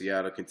games, will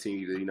Seattle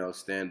continue to, you know,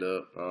 stand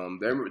up?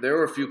 There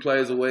were a few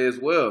plays away as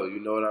well, you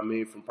know what I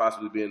mean, from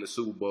possibly being in the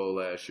Super Bowl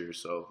last year.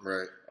 So,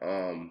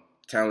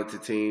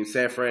 talented team.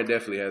 San Fran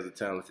definitely has a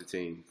talented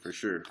team, for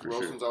sure.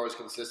 Wilson's always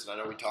consistent.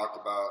 I know we talked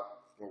about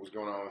what was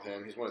going on with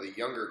him. He's one of the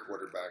younger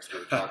quarterbacks we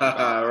were talking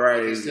about.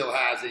 Right. He still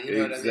has it, you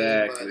know what I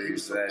mean? But he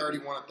was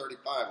 31 and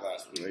 35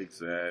 last week.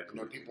 Exactly.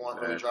 You know, people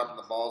aren't really dropping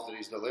the balls that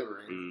he's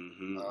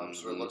delivering.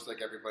 So it looks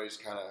like everybody's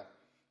kind of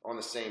on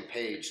the same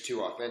page,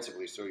 too,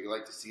 offensively. So you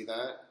like to see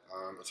that.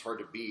 It's hard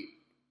to beat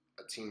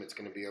a team that's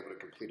going to be able to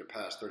complete a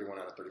pass 31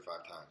 out of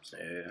 35 times.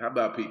 Yeah, how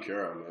about Pete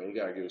Carroll, man? You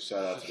got to give a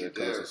shout out to their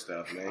coaching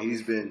staff, man.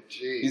 He's been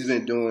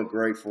doing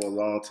great for a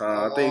long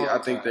time. I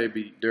think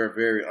they're a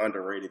very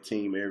underrated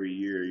team every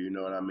year. You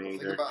know what I mean? Well,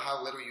 think about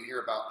how little you hear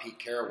about Pete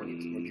Carroll when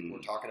people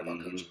are talking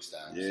about coaching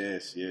staffs.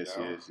 Yes. You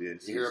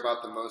hear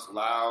about the most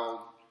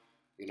loud,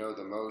 you know,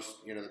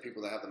 the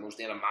people that have the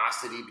most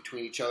animosity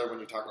between each other when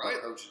you talk about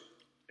coaches.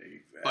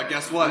 Exactly. But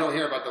guess what? You don't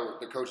hear about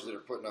the coaches that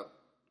are putting up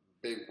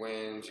big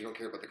wins. You don't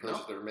care about the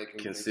coaches that are making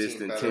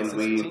consistent team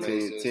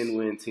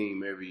 10-win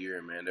team every year,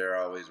 man. They're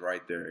always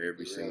right there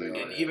every single year.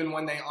 And even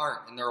when they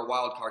aren't, and they're a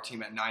wild card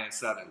team at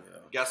 9-7,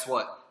 guess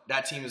what?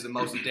 That team is the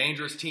most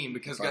dangerous team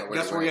because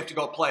guess where you have to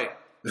go play?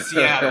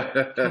 Seattle.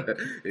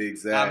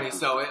 Exactly. I mean,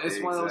 so it's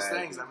one of those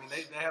things. I mean,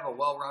 they have a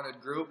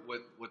well-rounded group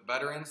with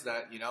veterans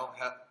that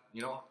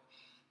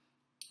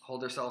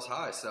hold themselves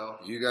high. So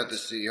you got the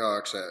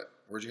Seahawks at.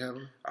 Where'd you have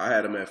them? I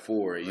had them at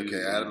 4.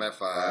 Okay, I had them at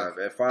 5.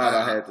 At 5,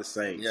 I had the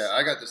Saints. Yeah,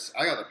 I got the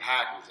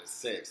Packers at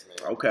 6, man.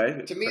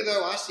 Okay. To me,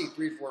 though, I see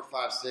 3, 4,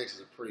 5, 6 as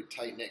a pretty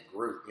tight-knit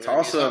group. You know,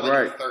 Toss up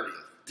right.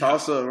 30th.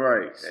 Toss up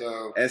right.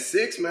 So, at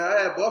 6, man,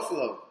 I had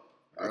Buffalo.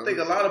 I think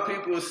a lot of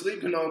people are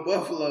sleeping on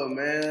Buffalo,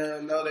 man.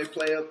 I know they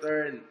play up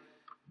there in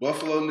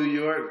Buffalo, New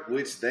York,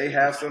 which they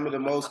have some of the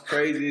most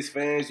craziest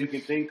fans you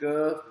can think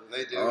of.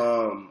 They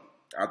do.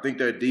 I think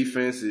their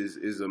defense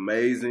is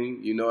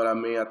amazing. You know what I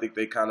mean? I think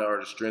they kind of are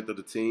the strength of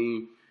the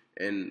team.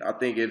 And I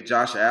think if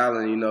Josh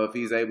Allen, you know, if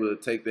he's able to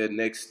take that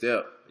next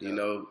step, you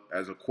know,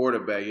 as a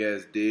quarterback, he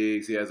has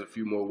Diggs, he has a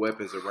few more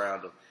weapons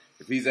around him.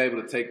 If he's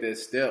able to take that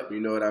step, you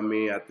know what I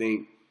mean? I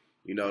think,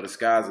 you know, the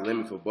sky's the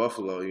limit for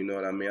Buffalo. You know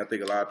what I mean? I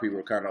think a lot of people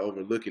are kind of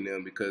overlooking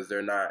them because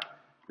they're not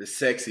the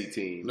sexy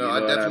team. No, you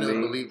know I definitely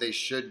believe they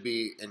should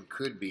be and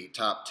could be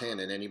top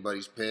 10 in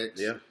anybody's picks.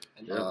 Yeah.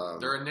 And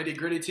they're a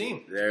nitty-gritty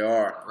team. They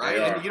are. Right?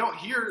 They are. And you don't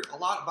hear a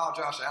lot about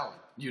Josh Allen.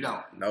 You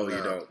don't. No,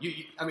 you don't. You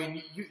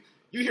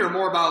hear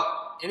more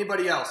about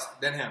anybody else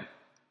than him.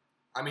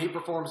 I mean, he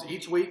performs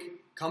each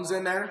week, comes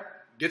in there,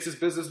 gets his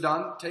business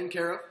done, taken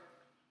care of,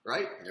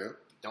 right? Yep.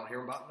 Don't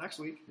hear about next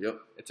week. Yep.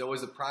 It's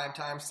always the prime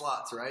time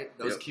slots, right?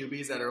 Those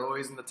QBs that are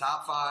always in the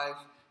top 5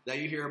 that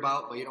you hear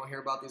about, but you don't hear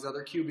about these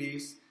other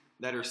QBs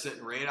that are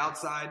sitting right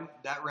outside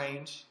that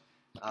range.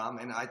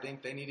 And I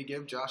think they need to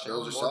give Josh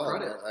Allen more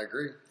credit. Man. I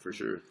agree. For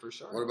sure.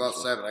 What about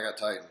 7? I got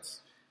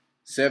Titans.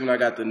 7, I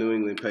got the New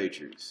England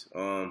Patriots.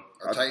 Are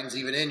Titans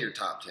even in your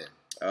top 10?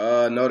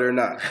 No, they're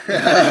not.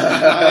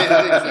 I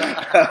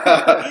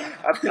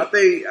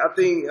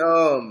think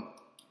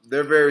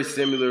they're very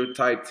similar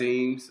type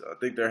teams. I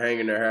think they're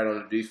hanging their hat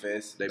on the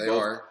defense. They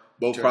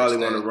both probably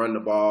want to run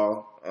the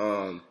ball.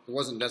 It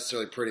wasn't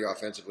necessarily pretty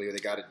offensively. They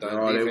got it done.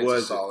 No, defense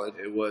is solid.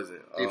 It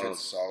wasn't. Defense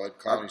is solid.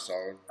 Clowney's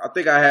solid. I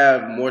think I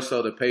have more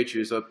so the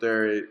Patriots up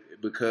there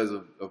because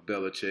of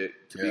Belichick,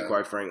 to be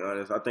quite frank,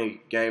 honest. I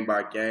think game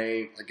by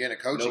game. Again, a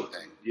coaching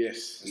thing.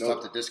 Yes. It's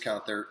tough to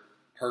discount their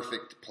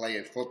perfect play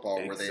in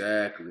football where they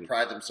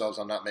pride themselves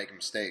on not making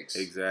mistakes.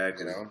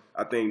 Exactly. You know?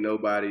 I think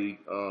nobody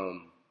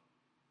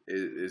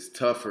is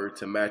tougher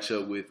to match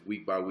up with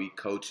week by week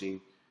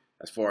coaching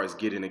as far as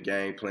getting a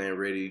game plan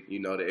ready, you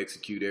know, to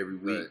execute every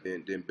week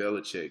than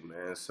Belichick,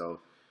 man.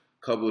 So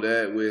couple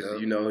that with,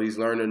 you know, he's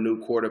learning a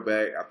new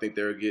quarterback. I think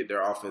their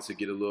offense will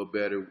get a little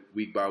better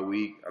week by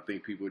week. I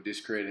think people are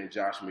discrediting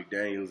Josh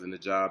McDaniels and the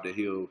job that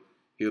he'll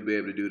be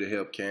able to do to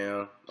help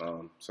Cam.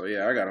 So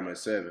yeah, I got him at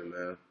 7,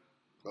 man.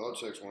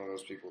 Belichick's one of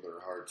those people that are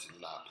hard to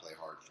not play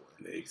hard for.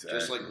 Exactly.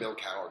 Just like Bill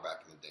Cowher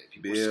back in the day.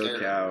 People Bill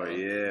Cowher,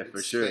 yeah,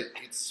 for sure.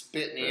 He'd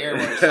spit in the air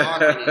when he's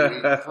talking.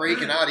 He'd be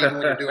freaking out even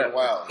when you're doing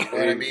well. You know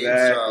what I mean?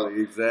 So,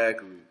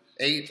 exactly.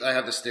 8, I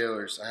have the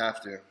Steelers. I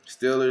have to.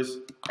 Steelers.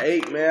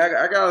 8, man.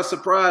 I got a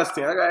surprise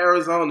team. I got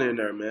Arizona in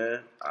there,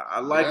 man. I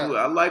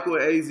like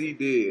what AZ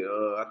did.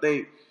 I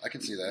think I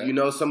can see that. You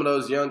know, some of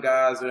those young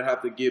guys that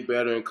have to get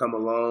better and come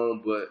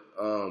along, but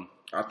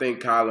I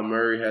think Kyler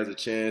Murray has a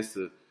chance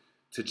to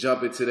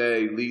jump into that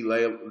elite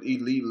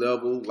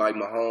level like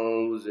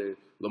Mahomes and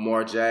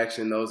Lamar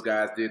Jackson. Those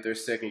guys did their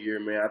second year,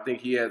 man. I think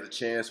he has a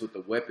chance with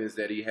the weapons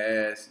that he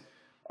has.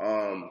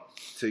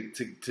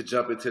 to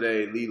jump into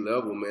the elite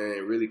level, man,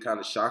 and really kind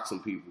of shock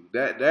some people.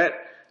 That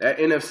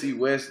NFC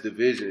West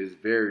division is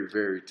very,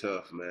 very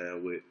tough,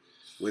 man.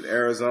 With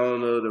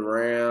Arizona, the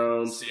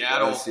Rams,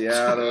 Seattle,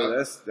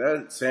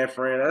 that San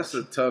Fran, that's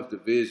a tough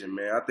division,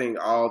 man. I think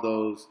all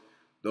those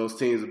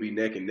teams will be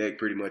neck and neck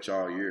pretty much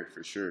all year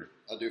for sure.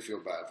 I do feel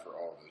bad for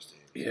all those teams.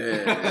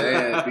 Yeah,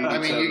 man. I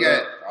mean,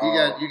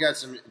 you got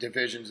some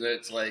divisions that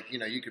it's like, you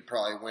know, you could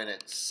probably win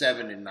at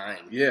 7-9.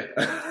 Yeah,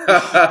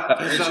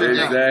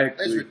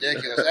 exactly. It's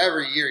ridiculous.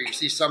 Every year you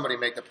see somebody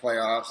make the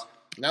playoffs.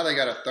 Now they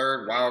got a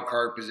third wild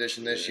card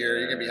position this year.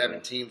 You're gonna be having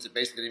teams that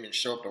basically didn't even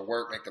show up to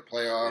work make the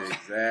playoffs.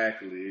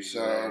 Exactly.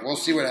 So we'll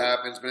see what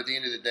happens. But at the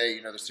end of the day,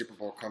 you know, the Super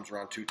Bowl comes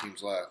around 2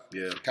 teams left.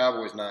 Yeah.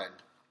 Cowboys 9.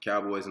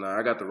 Cowboys 9.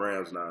 I got the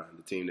Rams 9,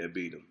 the team that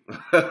beat them.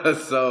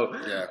 So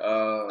yeah,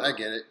 I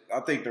get it. I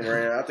think the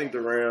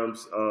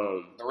Rams.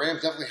 The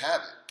Rams definitely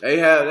have it.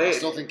 I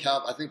still think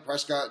I think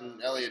Prescott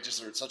and Elliott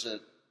just are such a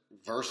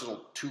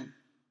versatile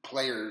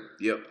 2-player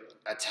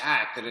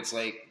attack that it's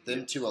like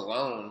them two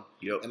alone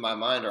in my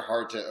mind are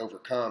hard to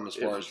overcome as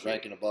far as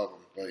ranking above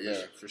them. But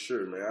yeah, for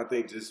sure, man. I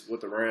think just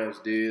what the Rams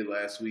did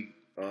last week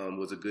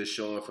was a good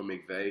showing for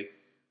McVay.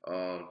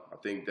 I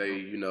think they,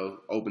 you know,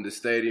 opened the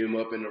stadium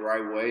up in the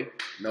right way.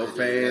 No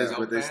fans,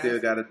 but they still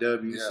got a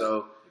W. Yeah.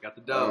 So they got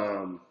the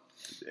W.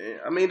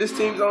 I mean, this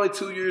team's only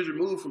 2 years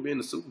removed from being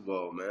the Super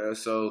Bowl, man.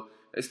 So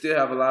they still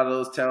have a lot of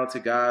those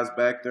talented guys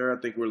back there.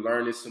 I think we're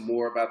learning some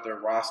more about their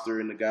roster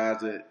and the guys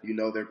that, you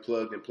know, they're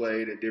plugged and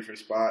played in different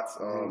spots.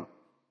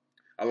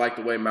 I like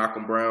the way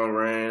Malcolm Brown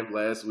ran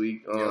last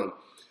week.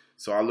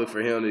 So I look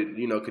for him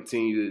to, you know,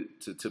 continue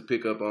to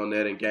pick up on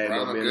that and gain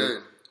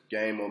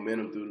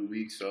momentum through the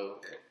week.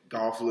 So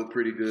Goff looked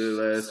pretty good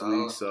last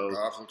week. So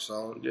Goff looked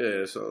solid.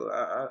 Yeah, so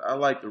I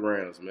like the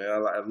Rams, man.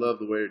 I love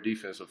the way their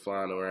defense are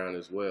flying around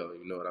as well.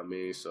 You know what I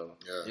mean? So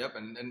Yep,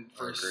 and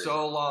for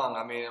so long,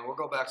 I mean, and we'll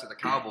go back to the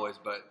Cowboys,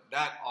 but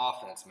that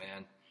offense,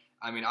 man,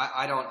 I mean,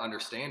 I don't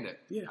understand it.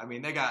 Yeah. I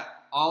mean, they got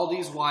all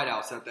these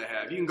wideouts that they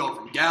have. You can go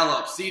from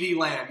Gallup, CeeDee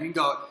Lamb,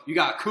 you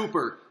got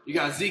Cooper, you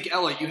got Zeke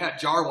Elliott, you had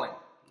Jarwin.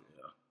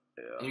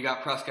 And you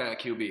got Prescott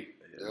at QB.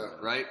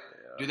 Right?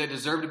 Yeah. Do they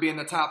deserve to be in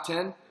the top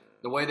 10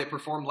 the way they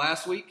performed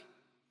last week?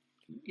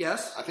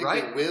 Yes. I think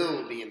they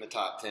will be in the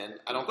top 10.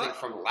 I don't think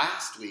from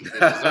last week they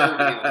deserve to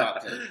be in the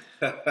top 10.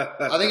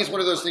 I think it's one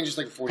of those things just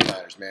like the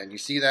 49ers, man. You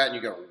see that and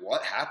you go,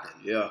 what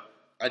happened? Yeah.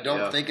 I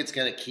don't think it's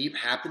going to keep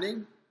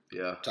happening.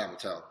 Yeah. Time will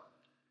tell.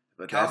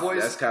 But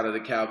that's kind of the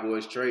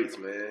Cowboys' traits,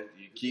 man.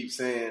 You keep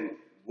saying,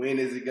 when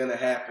is it going to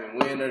happen?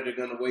 When are they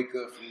going to wake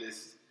up from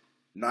this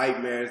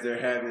nightmares they're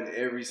having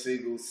every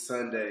single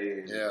Sunday?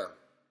 And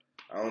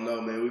I don't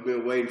know, man. We've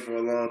been waiting for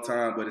a long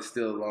time, but it's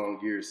still a long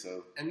year.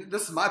 So, and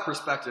this is my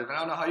perspective, and I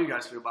don't know how you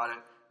guys feel about it.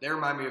 They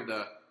remind me of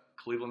the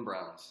Cleveland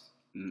Browns.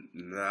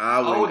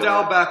 Nah,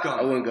 Odell Beckham.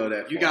 I wouldn't go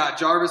that far. You got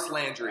Jarvis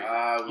Landry.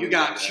 You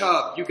got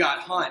Chubb. You got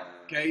Hunt.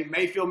 Okay,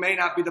 Mayfield may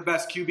not be the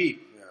best QB,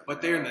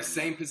 but they're in the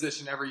same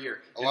position every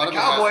year. And the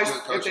Cowboys,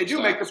 if they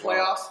do make the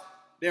playoffs,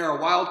 they're a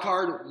wild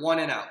card, 1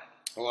 and out.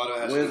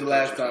 When's the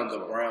last time the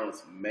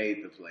Browns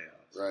made the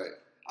playoffs? Right.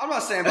 I'm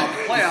not saying about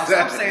the playoffs.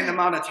 I'm saying the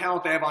amount of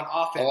talent they have on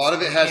offense. A lot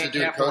of it has to do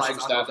with coaching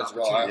staff as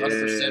well. I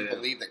 100%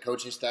 believe that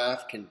coaching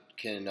staff can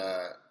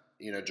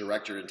you know,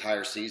 direct your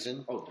entire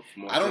season.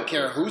 I don't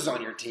care who's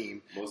on your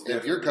team.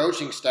 If your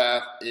coaching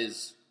staff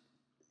is,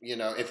 you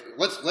know,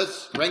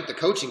 let's rank the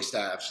coaching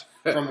staffs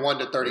from 1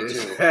 to 32.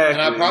 Exactly,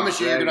 and I promise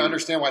you, you're going to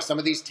understand why some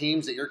of these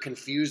teams that you're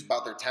confused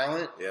about their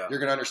talent, you're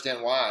going to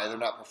understand why they're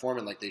not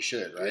performing like they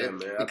should, right? Yeah,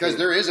 man, because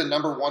there is a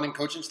number 1 in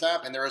coaching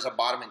staff and there is a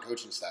bottom in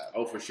coaching staff.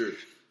 Oh, for sure.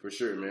 For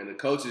sure, man. The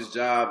coach's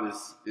job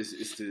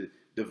is to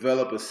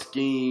develop a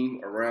scheme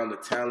around the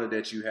talent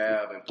that you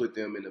have and put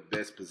them in the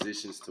best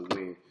positions to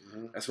win.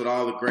 That's what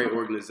all the great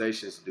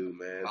organizations do,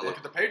 man. Look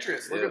at the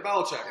Patriots. Look at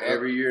Belichick.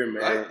 Every year,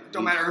 man. Right?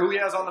 Don't matter who he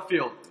has on the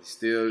field.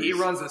 He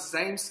runs the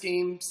same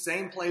scheme,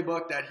 same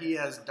playbook that he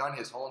has done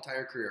his whole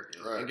entire career.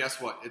 Right. And guess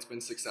what? It's been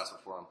successful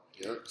for him.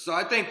 Yep. So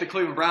I think the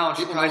Cleveland Browns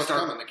should probably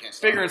start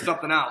figuring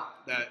something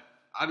out that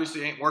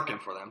obviously ain't working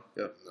for them.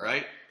 Yep.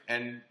 Right?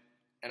 And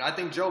I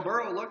think Joe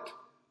Burrow looked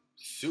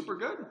super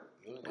good.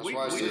 That's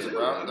why I say the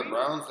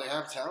Browns, they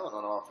have talent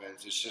on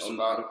offense. It's just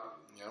about,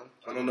 you know.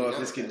 I don't know if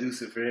it's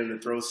conducive for him to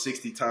throw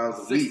 60 times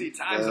a 60 week.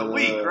 60 times a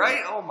week,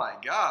 right? Oh, my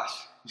gosh.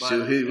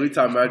 We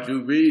talking about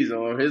Drew Brees'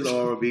 arm. His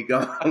arm will be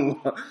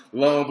gone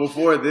long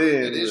before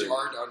then. It is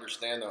hard to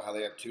understand, though, how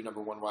they have 2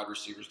 number 1 wide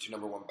receivers, 2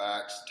 number 1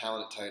 backs,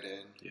 talented tight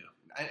end. Yeah.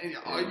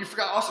 And you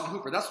forgot Austin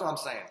Hooper. That's what I'm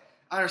saying.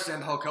 I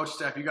understand the whole coaching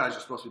staff. You guys are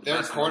supposed to be the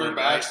Their best.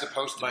 quarterback's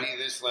supposed to be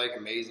this, like,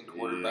 amazing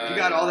quarterback. You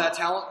got all that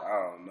talent?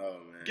 I don't know,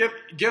 man.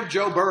 Give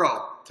Joe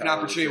Burrow an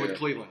opportunity with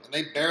Cleveland. And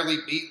they barely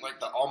beat, like,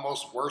 the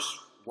almost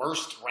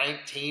worst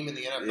ranked team in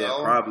the NFL.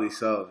 Yeah, probably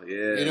so.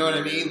 Yeah. You know what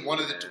I mean? One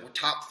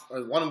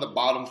of the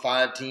bottom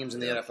 5 teams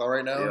in the NFL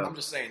right now. Yeah. I'm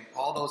just saying,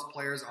 all those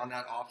players on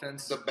that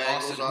offense, the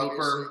Bengals, Austin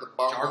Hooper,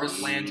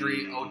 Jarvis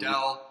Landry,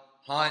 Odell,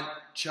 Hunt,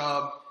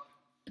 Chubb.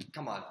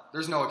 Come on,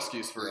 there's no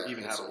excuse for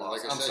even having a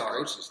loss. Like I said, sorry.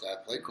 Coaching staff,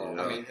 play call.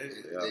 I mean,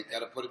 they got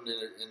to put him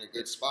in a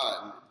good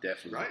spot.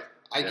 Definitely. Right.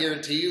 I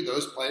guarantee you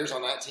those players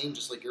on that team,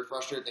 just like you're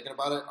frustrated thinking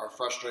about it, are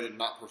frustrated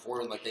not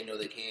performing like they know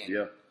they can.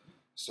 Yeah.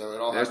 So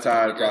it all That's has to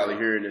tired come of probably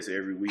together. hearing this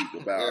every week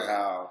about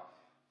how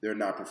they're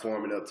not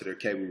performing up to their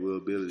capable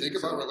abilities. Think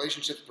about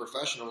relationships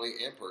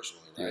professionally and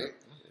personally, right?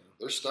 Yeah.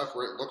 There's stuff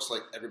where it looks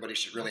like everybody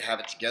should really have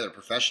it together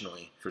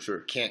professionally. For sure.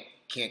 Can't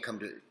come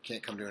to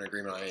an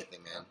agreement on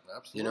anything, man.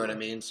 Absolutely. You know what I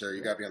mean? So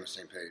you got to be on the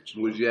same page.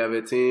 Would you have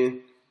at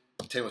 10?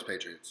 10 was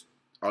Patriots.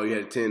 Oh, you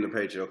had 10 the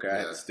Patriots. Okay, I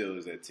had the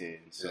Steelers at 10.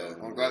 So Yeah.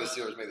 I'm glad the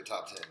Steelers made the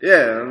top 10.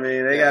 Yeah, I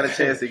mean, they got a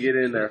chance to get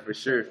in there for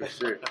sure.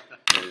 Yeah.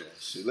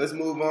 Shit, let's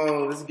move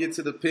on. Let's get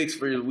to the picks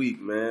for the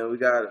week, man. We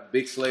got a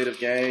big slate of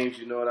games,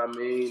 you know what I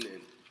mean?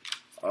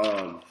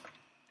 And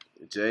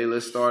Jay,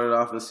 let's start it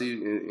off and see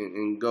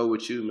and go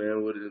with you,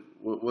 man.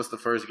 What's the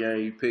first game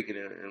you picking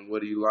and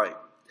what do you like?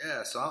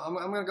 Yeah, so I'm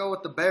going to go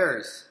with the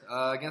Bears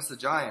against the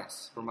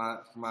Giants for my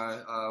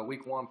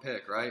week 1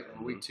 pick, right?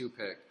 Or week 2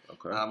 pick.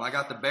 Okay. I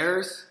got the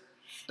Bears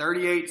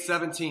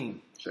 38-17.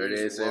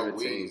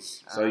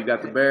 38-17. So you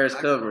got the Bears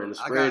covering. The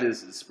spread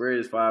is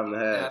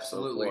 5.5.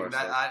 Absolutely. So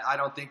far, I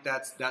don't think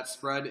that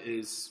spread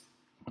is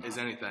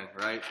anything,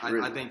 right?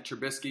 Really? I think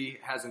Trubisky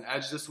has an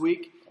edge this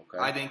week.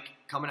 Okay. I think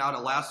coming out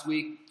of last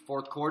week,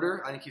 fourth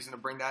quarter, I think he's going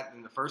to bring that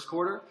in the first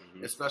quarter,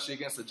 especially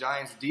against the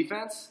Giants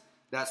defense.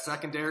 That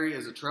secondary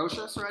is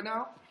atrocious right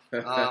now.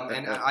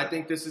 And I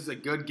think this is a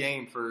good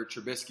game for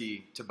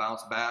Trubisky to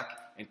bounce back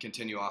and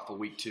continue off of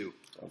week 2.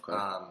 Okay.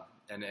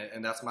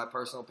 And that's my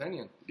personal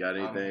opinion. Got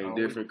anything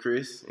different,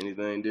 Chris?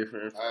 Anything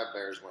different? I have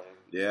Bears winning.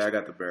 Yeah, I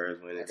got the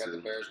Bears winning I got too. the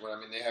Bears winning.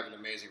 I mean, they have an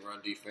amazing run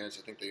defense.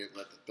 I think they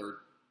let the third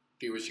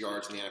fewest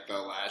yards in the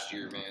NFL last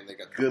year, man. They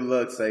got Good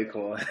luck,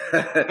 Saquon.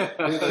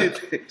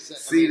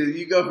 See,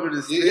 you go from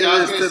the Steelers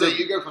I was going to to say, the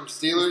you go from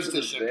Steelers to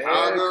Man,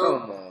 Chicago.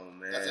 come on,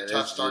 man. That's a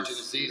tough start to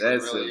the season.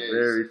 That's it really is.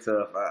 very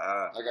tough.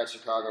 I got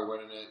Chicago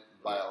winning it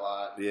by a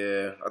lot.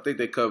 Yeah, I think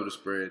they cover the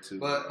spread too.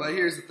 But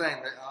here's the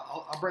thing.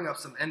 I'll bring up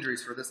some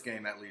injuries for this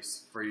game at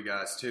least for you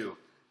guys too.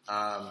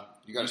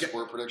 You got a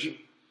score prediction?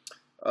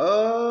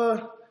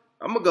 I'm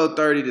gonna go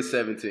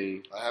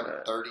 30-17. I have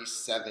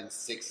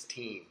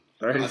 37-16.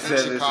 37. I think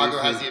Chicago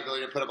has the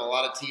ability to put up a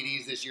lot of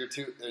TDs this year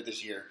too. Or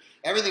this year,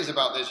 everything's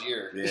about this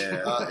year.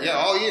 Yeah,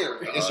 all year.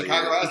 And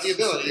Chicago has the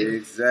ability.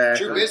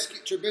 Exactly.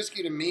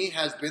 Trubisky to me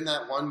has been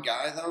that one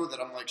guy though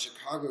that I'm like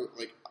Chicago.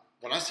 Like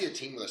when I see a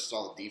team with a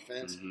solid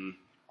defense,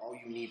 all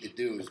you need to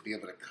do is be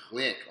able to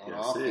click on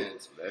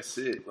offense. That's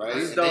it. Right?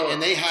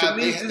 And they have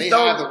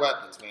the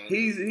weapons, man.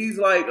 He's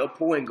like a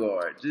point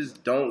guard.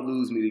 Just don't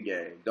lose me the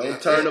game. Don't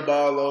turn the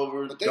ball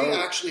over. But they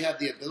actually have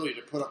the ability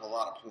to put up a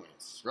lot of points.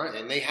 Right.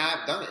 And they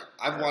have done it.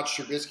 I've watched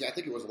Trubisky, I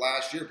think it was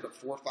last year, put up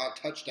 4 or 5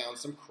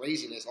 touchdowns, some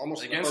craziness,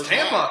 almost against in the first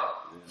Tampa.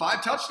 half.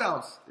 5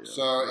 touchdowns. Yeah.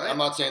 So I'm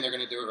not saying they're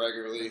going to do it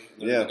regularly.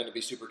 They're not going to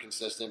be super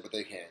consistent, but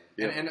they can.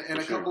 Yeah, and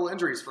a couple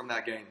injuries from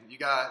that game. You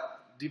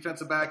got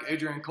defensive back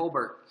Adrian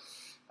Colbert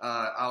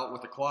out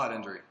with a quad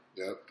injury.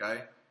 Yep.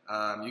 Okay.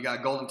 You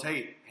got Golden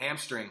Tate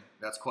hamstring.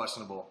 That's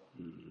questionable.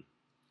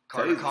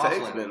 Carter Coughlin,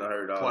 Tate's been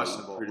hurt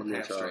questionable pretty with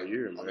much all hamstring.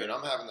 year, man. I mean,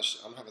 I'm having the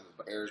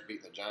Bears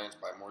beating the Giants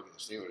by more than the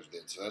Steelers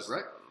did. So that's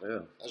Right. Yeah.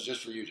 That's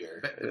just for you, Jerry.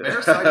 The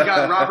Bears side, you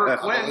got Robert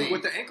Quinn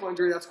with the ankle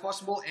injury. That's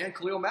questionable, and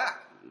Khalil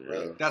Mack.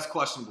 Yeah. That's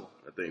questionable.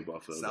 I think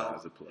both of those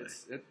guys will play.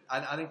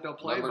 I think they'll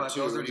play, Number but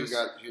 2, those who are do you just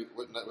got?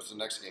 What's the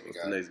next game you What's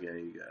got? the next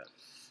game you got?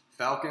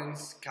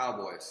 Falcons,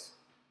 Cowboys.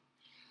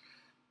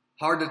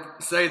 Hard to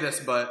say this,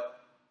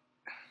 but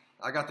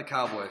I got the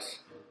Cowboys.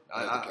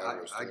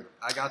 I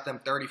got them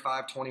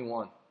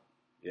 35-21.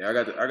 Yeah, I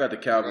got the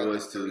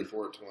Cowboys too.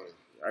 34-20.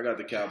 I got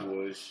the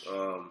Cowboys.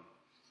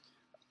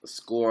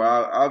 Score,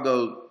 I'll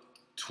go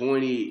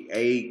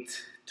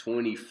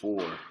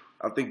 28-24.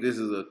 I think this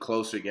is a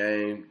closer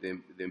game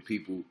than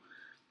people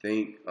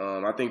think.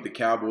 I think the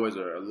Cowboys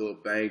are a little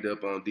banged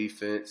up on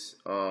defense.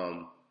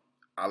 I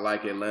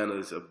like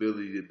Atlanta's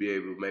ability to be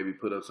able to maybe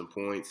put up some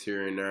points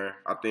here and there.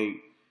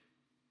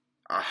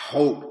 I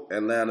hope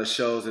Atlanta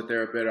shows that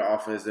they're a better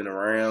offense than the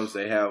Rams.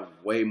 They have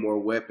way more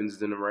weapons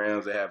than the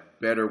Rams. They have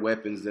better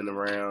weapons than the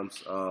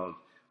Rams. I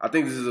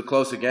think this is a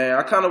closer game.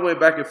 I kind of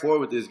went back and forth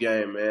with this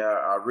game, man.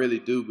 I really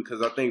do,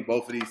 because I think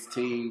both of these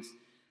teams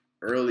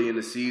early in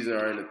the season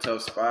are in a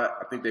tough spot.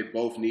 I think they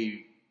both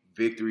need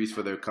victories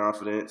for their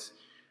confidence.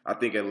 I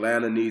think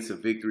Atlanta needs a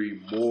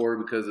victory more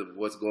because of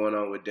what's going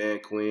on with Dan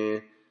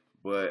Quinn.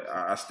 But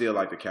I still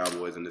like the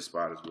Cowboys in this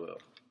spot as well.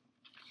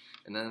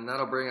 And then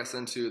that'll bring us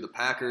into the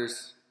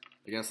Packers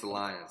against the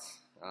Lions.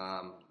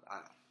 I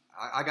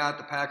got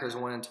the Packers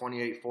winning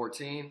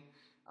 28-14.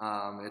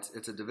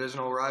 It's a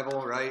divisional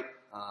rival, right?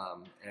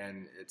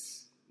 And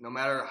it's no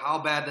matter how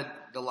bad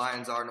the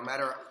Lions are, no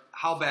matter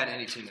how bad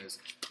any team is,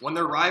 when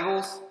they're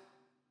rivals,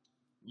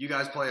 you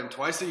guys play them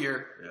twice a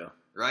year,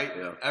 right?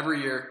 Yeah. Every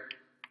year,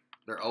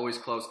 they're always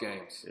close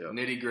games. Yeah.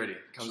 Nitty gritty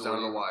comes down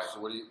to the wire. So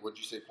what'd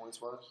you say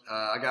points wise?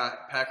 I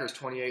got Packers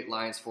 28,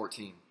 Lions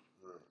 14.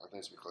 I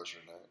think it's be closer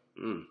than that.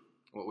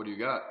 What do you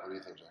got? What do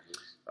you think, Jackie?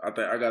 I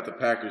got the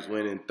Packers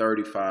winning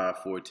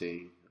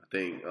 35-14. I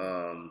think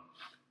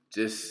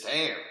just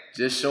Damn.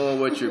 just showing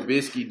what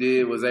Trubisky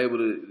did was able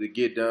to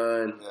get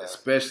done,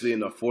 especially in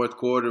the fourth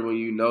quarter when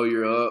you know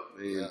you're up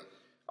and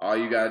all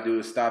you got to do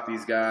is stop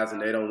these guys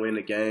and they don't win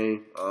the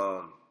game.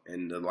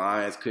 And the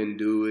Lions couldn't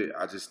do it.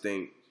 I just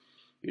think,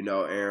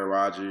 Aaron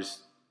Rodgers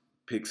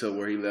picks up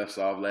where he left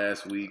off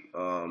last week.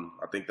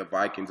 I think the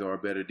Vikings are a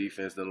better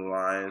defense than the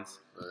Lions.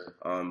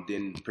 Right.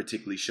 Didn't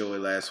particularly show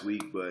it last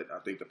week, but I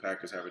think the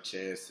Packers have a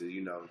chance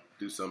to,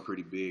 do something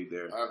pretty big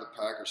there. I have the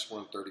Packers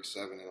scoring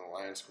 37 and the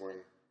Lions scoring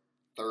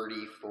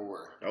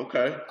 34.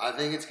 Okay. I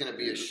think it's going to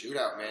be a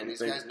shootout, man.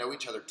 These guys know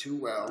each other too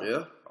well.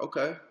 Yeah,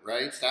 okay.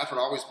 Right? Stafford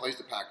always plays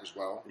the Packers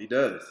well. He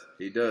does.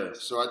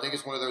 So I think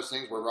it's one of those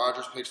things where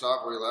Rodgers picks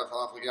off where he left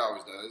off like he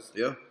always does.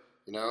 Yeah.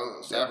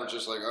 Stafford's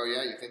just like, oh,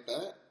 yeah, you think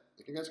that?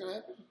 You think that's going to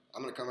happen?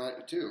 I'm going to come at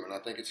you too. And I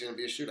think it's going to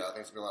be a shootout. I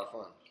think it's going to be a lot of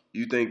fun.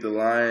 You think the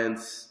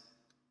Lions'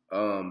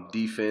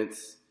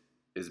 defense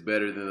is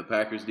better than the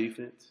Packers'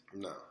 defense?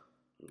 No.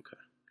 Okay.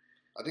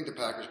 I think the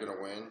Packers are going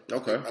to win.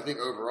 Okay. I think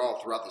overall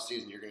throughout the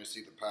season you're going to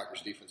see the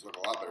Packers defense look a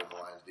lot better than the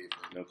Lions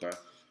defense. Okay.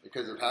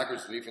 Because the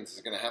Packers defense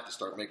is going to have to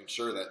start making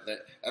sure that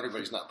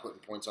everybody's not putting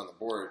points on the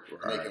board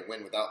and they can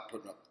win without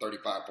putting up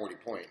 35, 40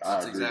 points.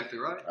 That's exactly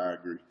right. I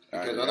agree.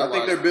 I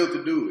think they're built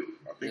to do it.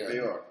 I think they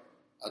are.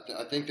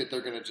 I think that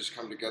they're going to just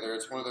come together.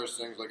 It's one of those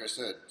things, like I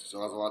said,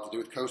 still has a lot to do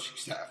with coaching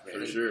staff, man.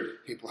 For sure.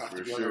 People have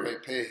to be on the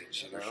right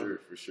page,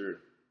 For sure.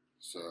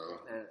 So.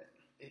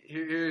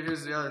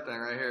 Here's the other thing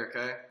right here,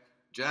 okay?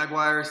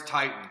 Jaguars,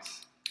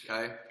 Titans,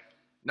 okay?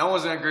 No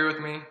one's going to agree with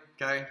me,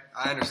 okay?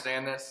 I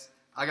understand this.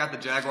 I got the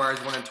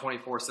Jaguars winning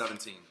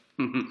 24-17,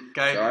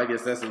 okay? So I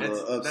guess that's a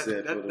little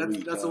upset for the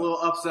week. That's a little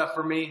upset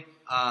for me.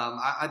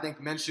 I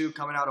think Minshew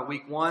coming out of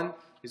week one,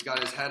 he's got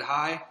his head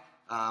high.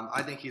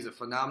 I think he's a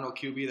phenomenal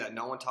QB that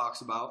no one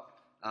talks about.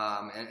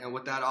 And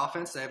with that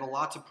offense, they have a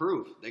lot to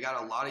prove. They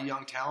got a lot of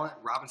young talent.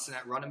 Robinson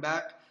at running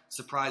back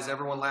surprised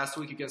everyone last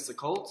week against the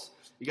Colts.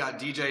 You got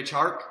DJ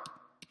Chark,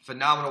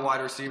 phenomenal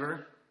wide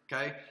receiver.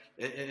 Okay,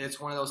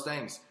 it's one of those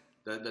things.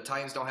 The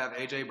Titans don't have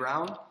A.J.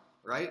 Brown,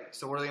 right?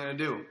 So what are they going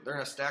to do? They're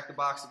going to stack the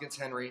box against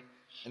Henry,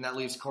 and that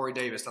leaves Corey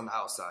Davis on the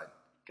outside.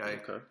 Okay.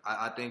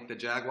 I think the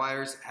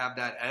Jaguars have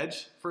that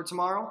edge for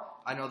tomorrow.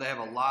 I know they have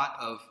a lot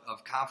of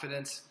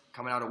confidence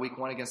coming out of week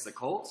one against the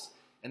Colts,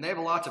 and they have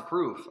a lot to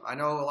prove. I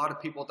know a lot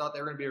of people thought they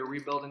were going to be a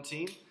rebuilding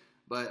team,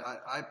 but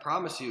I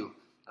promise you,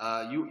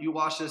 you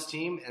watch this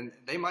team, and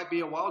they might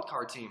be a wild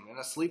card team and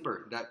a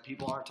sleeper that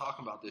people aren't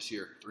talking about this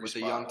year with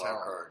the young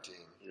talent. Card team.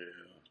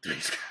 Yeah.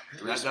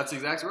 That's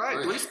exactly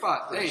right. Three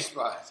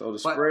spot. So the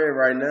spread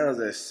right now is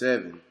at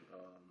 7.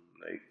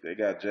 They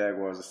got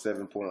Jaguars a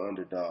 7-point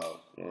underdog.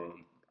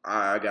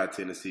 I got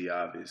Tennessee,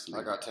 obviously.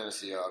 I got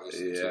Tennessee,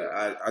 obviously, too.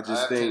 Yeah, I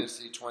just think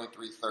Tennessee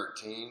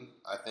 23-13.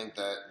 I think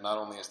that not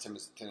only has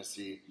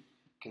Tennessee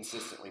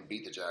consistently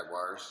beat the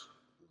Jaguars,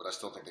 but I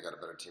still think they got a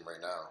better team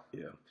right now.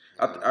 Yeah.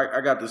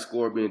 I got the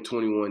score being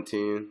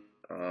 21-10.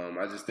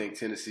 I just think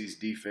Tennessee's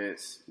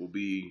defense will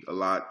be a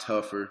lot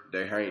tougher.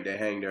 They hang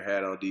their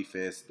hat on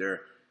defense.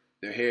 Their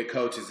head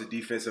coach is a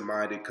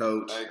defensive-minded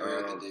coach. I agree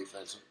with the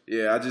defense.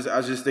 Yeah,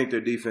 I just think their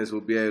defense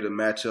will be able to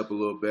match up a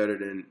little better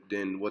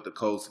than what the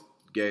Colts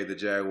gave the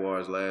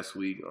Jaguars last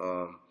week.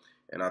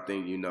 And I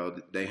think,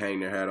 they hang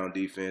their hat on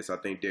defense. I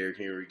think Derrick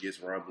Henry gets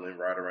rumbling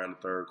right around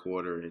the third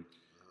quarter and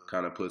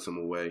kind of puts them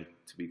away,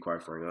 to be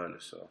quite frank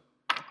honest. So,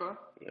 okay.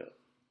 Yeah.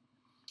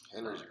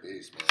 Henry's a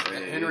beast,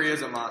 man. Henry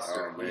is a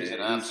monster. He's an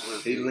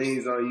absolute He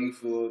leans on you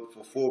for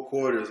 4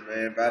 quarters,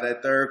 man. By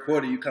that third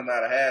quarter, you come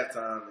out of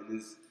halftime, and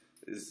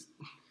this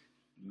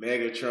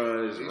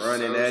Megatron is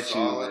running at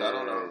solid. you. Man. I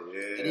don't know.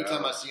 Yeah,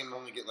 anytime I see him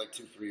only get like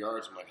 2-3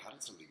 yards, I'm like, how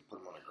did somebody put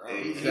him on the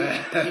ground?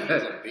 Exactly.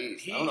 He's a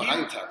beast. I don't know how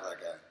you tackle that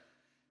guy.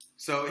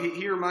 So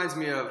he reminds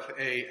me of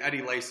a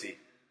Eddie Lacy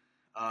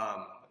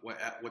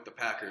with the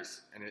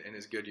Packers in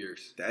his good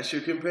years. That's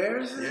your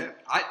comparison? Yeah.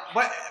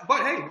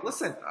 But hey,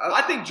 listen.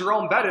 I think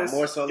Jerome Bettis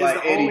more so is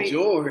like the Eddie only,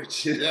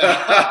 George.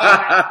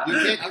 Yeah. You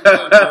can't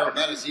compare Jerome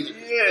Bettis either.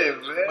 Yeah,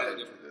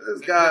 man.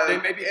 This guy, they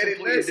may be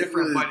completely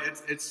different, but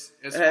it's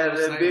had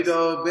a big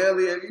old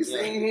belly. Have you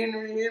seen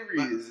Henry?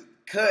 Henry is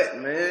cut,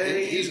 man.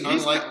 He's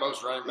unlike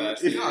most running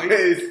backs. There's no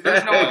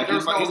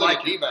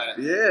like him.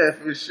 Yeah,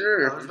 for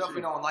sure. There's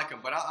definitely no one like him.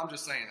 But I'm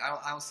just saying,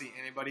 I don't see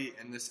anybody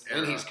in this era.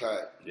 And he's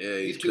cut. Yeah,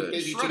 he's cut.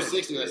 He's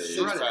 260.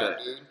 That's cut,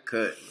 dude.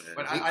 Cut, man.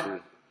 But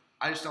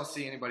I just don't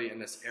see anybody in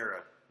this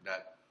era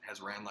that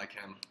has ran like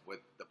him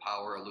with the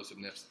power,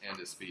 elusiveness, and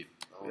his speed.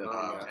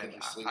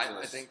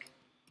 I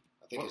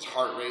think his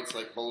heart rate's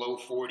like below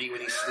 40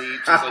 when he sleeps.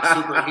 He's like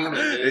superhuman,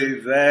 dude.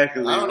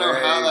 Exactly. I don't know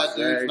how that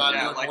dude's not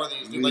doing more than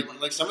he's doing. Dude.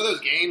 Like some of those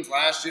games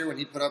last year when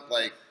he put up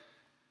like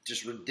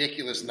just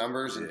ridiculous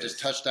numbers and just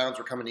touchdowns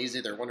were coming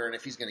easy. They're wondering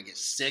if he's going to get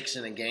 6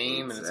 in a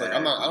game, and it's like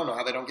I don't know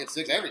how they don't get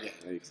 6 every game.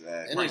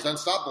 Exactly. Henry's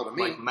unstoppable to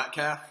me. Like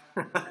Metcalf.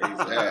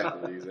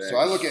 Exactly. So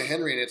I look at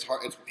Henry and it's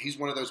hard. He's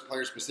one of those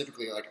players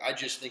specifically. Like I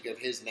just think of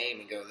his name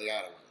and go, they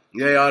got to win.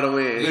 They ought to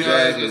win.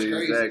 Exactly. It's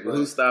crazy, Exactly.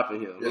 Who's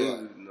stopping him?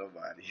 Yeah.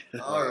 Nobody.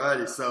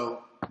 Alrighty,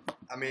 so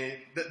I mean,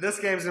 this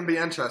game's gonna be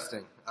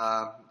interesting.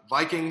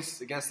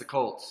 Vikings against the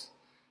Colts.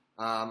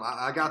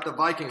 I got the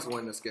Vikings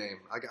win this game.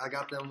 I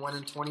got them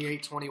winning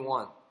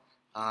 28-21.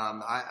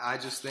 I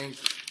just think,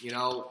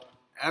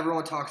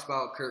 everyone talks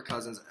about Kirk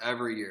Cousins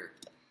every year.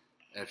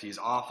 If he's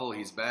awful,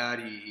 he's bad,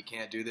 he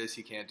can't do this,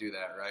 he can't do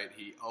that, right?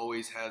 He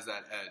always has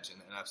that edge in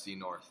the NFC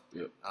North.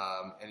 Yep.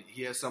 And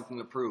he has something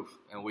to prove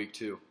in week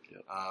 2.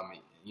 Yep.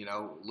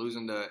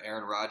 Losing to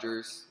Aaron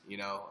Rodgers,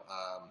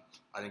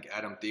 I think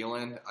Adam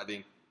Thielen, I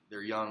think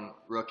their young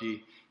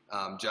rookie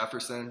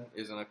Jefferson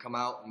is going to come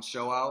out and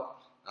show out.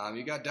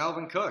 You got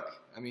Dalvin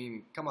Cook. I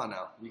mean, come on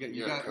now. You got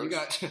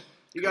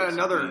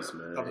another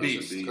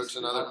beast. Cook's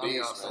another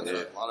beast.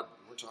 Yeah.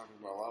 We're talking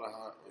about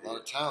a lot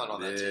of talent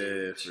on that team.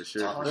 Yeah, for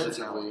sure.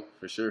 Offensively.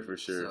 For sure.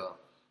 So,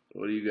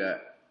 what do you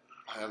got?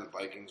 I have the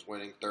Vikings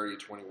winning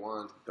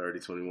 30-21.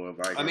 30-21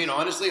 Vikings. I mean,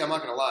 honestly, I'm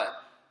not going to lie.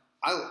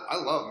 I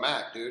love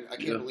Mac, dude. I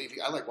can't believe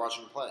I like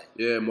watching him play.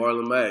 Yeah,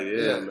 Marlon Mack.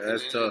 Yeah, man,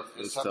 that's tough.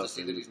 It's tough to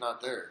see that he's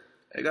not there.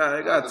 They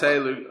got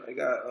Taylor. They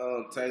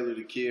got Taylor,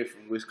 the kid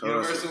from Wisconsin.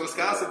 University of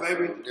Wisconsin,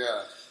 baby.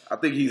 Yeah. I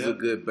think he's a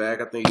good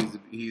back. I think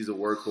he's a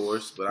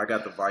workhorse, but I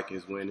got the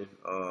Vikings winning.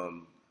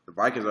 The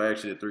Vikings are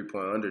actually a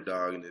 3-point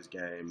underdog in this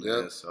game,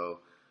 man. Yep. So,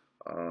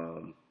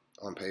 on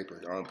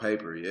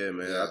paper, yeah,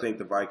 man. Yeah. I think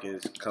the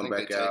Vikings come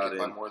back they out take it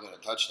by more than a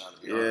touchdown.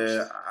 To be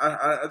honest.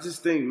 I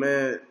just think,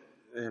 man,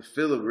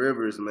 Phillip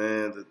Rivers,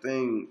 man.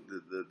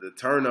 The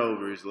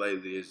turnovers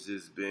lately has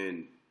just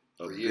been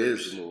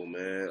abysmal,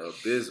 man.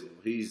 Abysmal.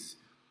 He's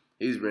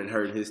been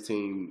hurting his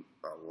team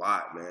a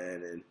lot,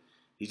 man, and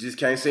he just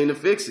can't seem to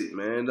fix it,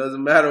 man. It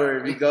doesn't matter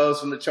if he goes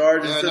from the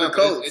Chargers to the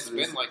Colts. It's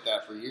been like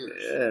that for years.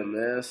 Yeah,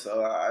 man.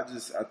 So I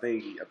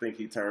think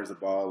he turns the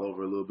ball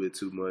over a little bit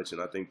too much, and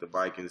I think the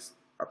Vikings.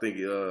 I think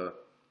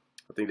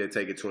they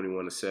take it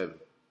 21-7.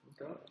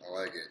 Okay. I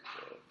like it.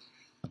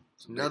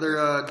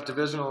 Another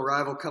divisional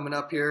rival coming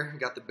up here. We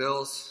got the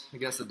Bills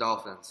against the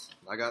Dolphins.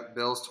 I got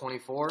Bills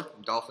 24,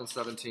 Dolphins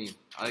 17.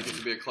 I think it's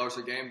going to be a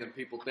closer game than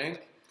people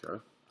think. Okay.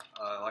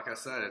 Like I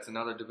said, it's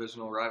another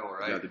divisional rival,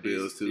 right? I got the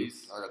Bills, too.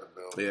 I got the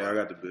Bills. Yeah, I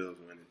got the Bills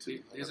winning, too.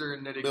 These are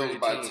nitty-gritty Bills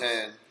by teams.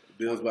 10.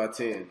 Bills by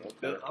 10.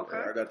 Okay. Okay.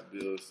 I got the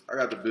Bills. I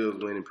got the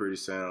Bills winning pretty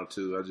sound,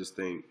 too. I just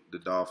think the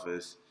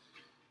Dolphins,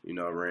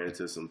 ran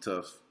into some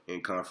tough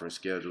in-conference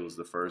schedules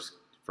the first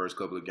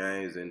couple of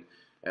games. And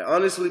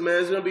honestly,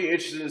 man, it's going to be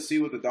interesting to see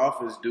what the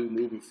Dolphins do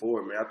moving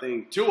forward, man. I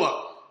think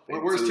Tua.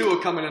 Where's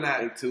Tua coming in at? I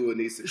think Tua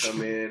needs to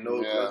come in.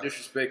 No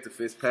disrespect to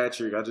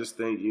Fitzpatrick. I just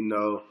think,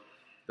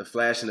 the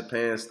flash in the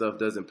pan stuff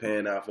doesn't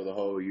pan out for the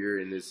whole year,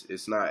 and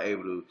it's not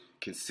able to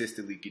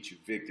consistently get you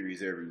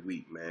victories every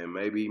week, man.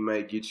 Maybe he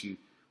may get you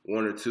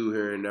one or two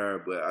here and there,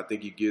 but I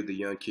think you give the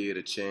young kid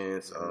a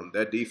chance.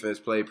 That defense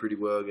played pretty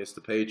well against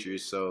the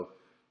Patriots, so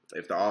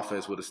if the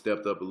offense would have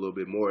stepped up a little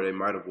bit more, they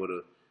might have would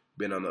have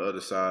been on the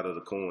other side of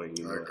the coin.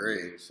 I agree.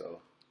 What I mean? So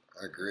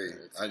I agree.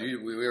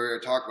 We were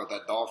talking about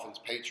that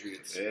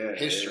Dolphins-Patriots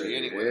history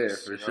anyways. Yeah, for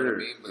sure. sure. What I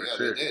mean? But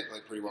sure. They did play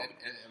pretty well.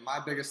 And my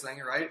biggest thing,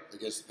 right?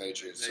 Against the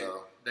Patriots.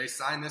 They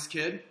signed this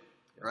kid,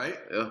 right?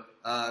 Yeah.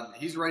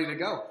 He's ready to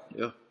go.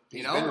 Yeah.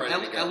 He's been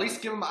ready to go. At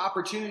least give him an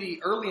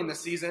opportunity early in the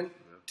season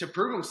to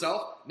prove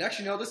himself. Next,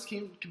 this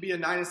team could be a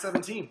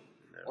 9-7 team.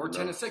 Or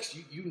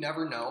 10-6, you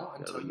never know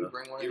until you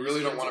bring one. You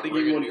really don't want to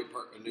bring a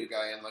new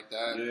guy in like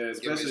that. Yeah,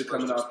 especially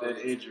coming off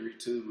that injury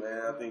too,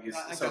 man. I think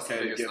it's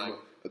okay to give him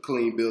a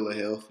clean bill of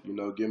health.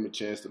 Give him a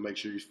chance to make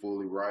sure he's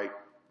fully right.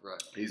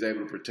 Right. He's able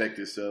to protect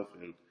himself,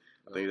 and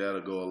I think that'll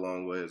go a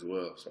long way as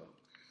well. So,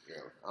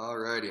 yeah.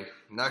 Alrighty,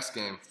 next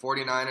game: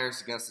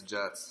 49ers against the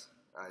Jets.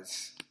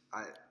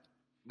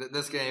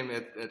 This game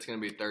it's going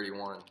to be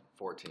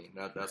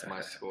 31-14. That's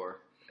my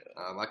score.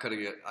 I could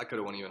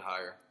have went even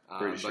higher.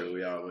 Pretty sure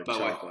we all went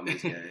chalk on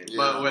this game.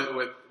 But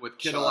with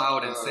Kittle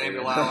out and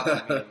Samuel out,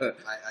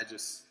 I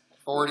just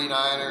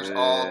 49ers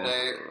all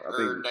day,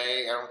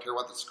 day. I don't care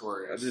what the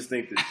score is. I just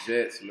think the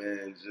Jets,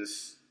 man,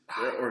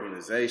 their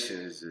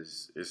organization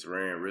is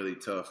ran really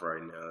tough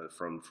right now.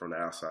 From the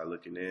outside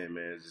looking in,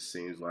 man, it just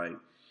seems like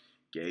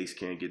Gase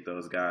can't get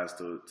those guys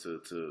to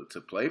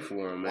play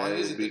for him, man. Why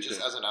is it just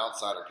as an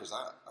outsider? Because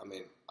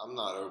I'm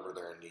not over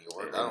there in New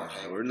York. I don't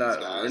hang with these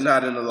guys. We're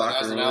not in the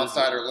locker room. As an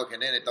outsider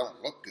looking in, it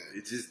don't look good.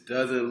 It just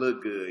doesn't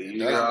look good.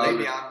 Maybe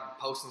I'm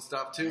posting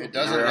stuff too. It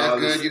doesn't look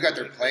good. You got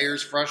their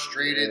players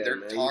frustrated. Yeah, they're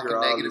man, talking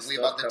negatively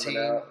about the team.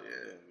 Yeah, man,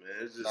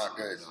 it's just not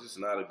good. It's just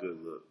not a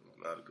good look.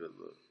 Not a good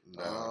look.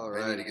 No,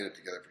 they need to get it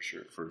together for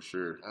sure. For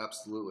sure.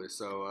 Absolutely.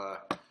 So.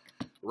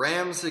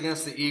 Rams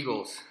against the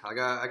Eagles. I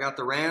got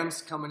the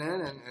Rams coming in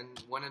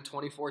and winning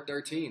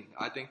 24-13.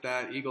 I think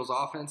that Eagles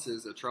offense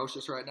is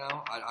atrocious right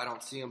now. I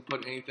don't see them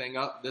putting anything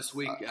up this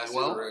week as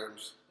well. The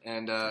Rams.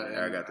 And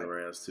I got the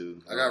Rams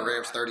too. I got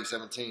Rams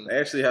 30-17. They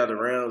actually have the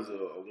Rams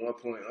a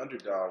 1-point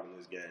underdog in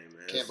this game,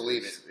 man. Can't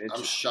believe it.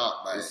 I'm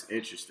shocked by it. It's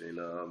interesting.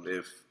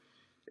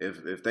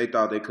 If they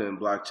thought they couldn't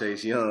block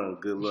Chase Young,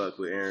 good luck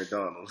with Aaron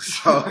Donald.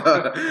 So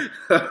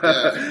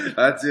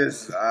I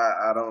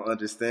don't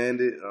understand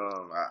it.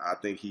 I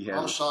think he has.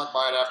 I'm shocked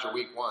by it after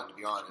week 1, to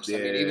be honest. Yeah,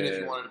 even if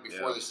you wanted to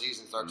before the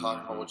season start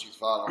talking about what you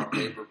thought on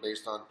paper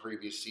based on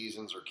previous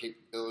seasons or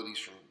capabilities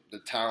from the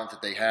talent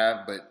that they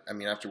have. But I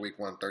mean, after week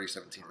 1,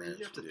 30-17 You Rams.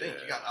 have to think.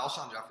 You got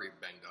Alshon Jeffrey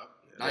banged up.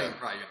 Yeah. Not even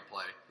probably going to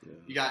play. Yeah.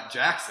 You got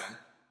Jackson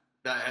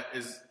that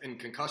is in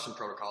concussion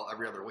protocol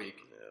every other week.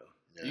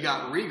 Yeah. You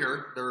got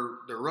Rieger,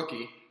 their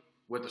rookie,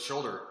 with the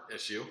shoulder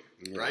issue,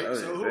 right? Hey,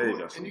 So they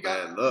got some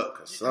bad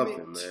luck or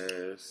something,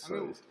 man.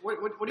 What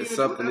are you There's gonna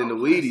something do in the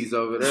without him? Wheaties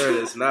over there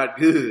that's not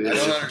good. I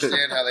don't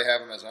understand how they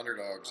have them as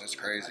underdogs. That's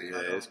crazy.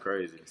 Yeah, it's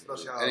crazy.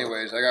 Especially how-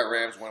 Anyways, I got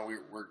Rams when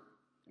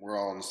we're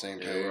all on the same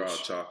Yeah, page. we're all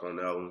chalk on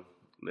that one.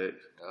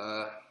 Next.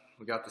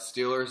 We got the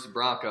Steelers, the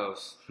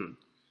Broncos.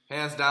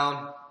 Hands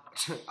down.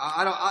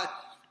 I'm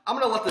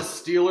gonna let the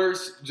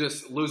Steelers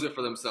just lose it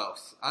for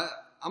themselves.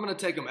 I'm gonna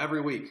take them every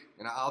week,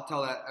 and I'll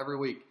tell that every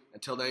week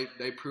until they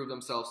prove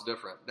themselves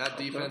different. That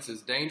defense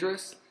is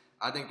dangerous.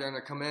 I think they're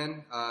gonna come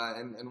in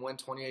and win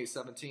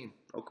 28-17.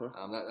 Okay.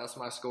 That's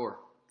my score.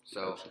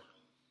 So.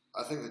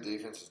 I think the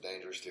defense is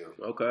dangerous too.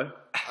 Okay.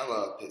 I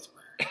love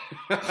Pittsburgh.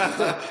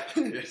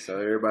 So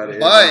everybody.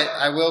 But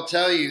I will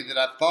tell you that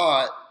I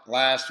thought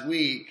last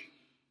week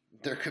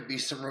there could be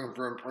some room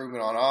for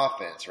improvement on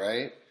offense,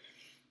 right?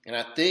 And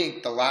I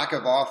think the lack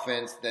of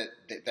offense that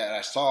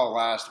I saw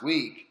last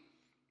week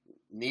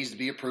needs to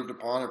be improved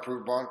upon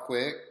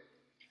quick.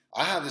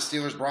 I have the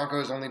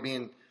Steelers-Broncos only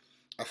being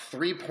a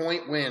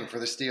 3-point win for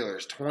the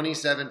Steelers,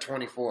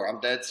 27-24. I'm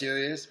dead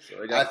serious.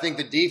 So I think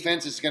the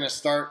defense is going to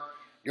start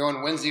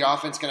going, when's the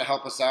offense going to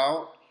help us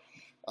out?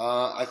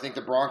 I think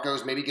the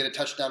Broncos maybe get a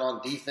touchdown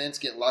on defense,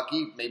 get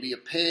lucky, maybe a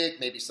pick,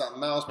 maybe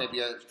something else,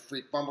 maybe a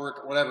freak fumble,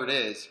 whatever it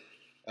is.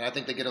 And I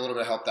think they get a little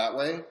bit of help that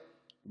way.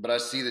 But I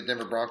see the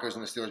Denver Broncos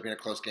and the Steelers being a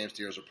close game.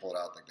 Steelers will pull it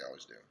out. I think they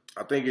always do.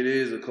 I think it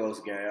is a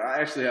close game. I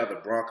actually have the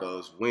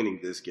Broncos winning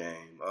this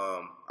game.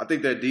 I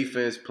think their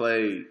defense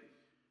played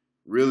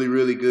really,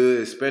 really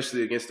good,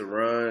 especially against the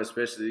run,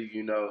 especially,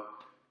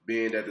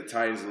 being that the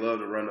Titans love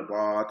to run the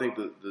ball. I think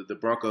the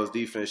Broncos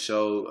defense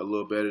showed a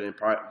little better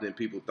than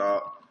people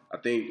thought. I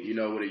think,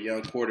 with a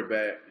young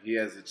quarterback, he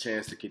has a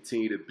chance to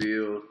continue to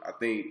build. I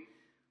think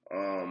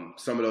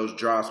some of those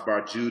drops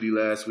by Judy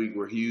last week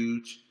were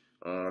huge.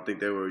 I think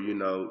they were,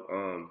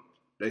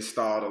 they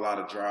stalled a lot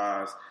of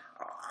drives.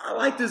 I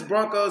like this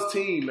Broncos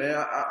team,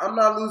 man. I'm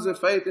not losing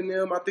faith in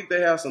them. I think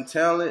they have some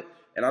talent,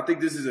 and I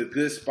think this is a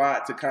good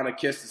spot to kind of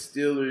catch the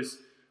Steelers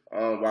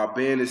while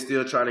Ben is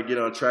still trying to get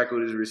on track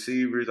with his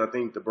receivers. I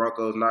think the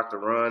Broncos knock the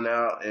run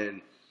out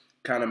and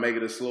kind of make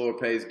it a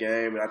slower-paced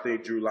game, and I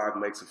think Drew Lock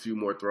makes a few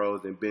more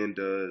throws than Ben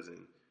does,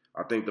 and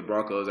I think the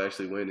Broncos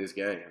actually win this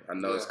game. I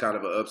know it's kind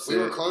of an upset.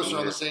 We were closer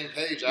on the same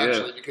page,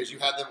 actually, because you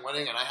had them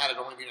winning, and I had it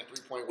only being a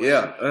 3-point win.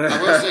 Yeah.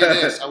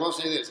 I will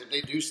say this. If they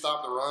do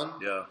stop the run,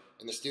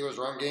 and the Steelers'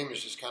 run game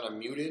is just kind of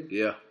muted,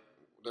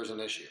 there's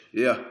an issue.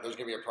 Yeah. There's going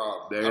to be a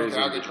problem. There I don't is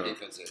care how a good your problem.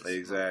 defense is.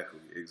 Exactly.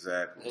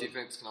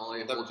 Defense can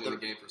only hold you in the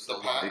game for so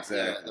long. Exactly.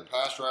 Yeah, the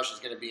pass rush is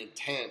going to be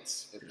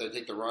intense if they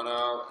take the run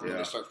out and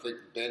they start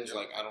thinking Ben's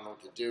like, I don't know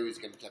what to do. He's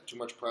going to have too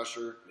much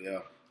pressure.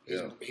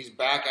 He's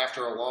back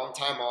after a long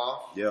time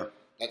off. Yeah.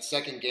 That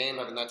second game,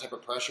 having that type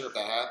of pressure, if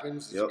that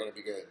happens, it's going to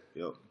be good.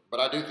 Yep. But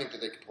I do think that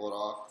they can pull it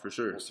off. For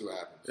sure. We'll see what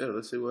happens. Yeah,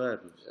 let's see what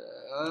happens.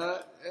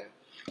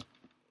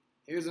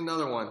 Here's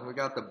another one. We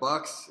got the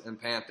Bucks and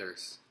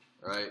Panthers,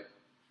 right?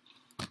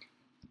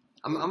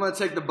 I'm going to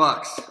take the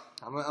Bucks.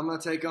 I'm going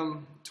to take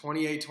them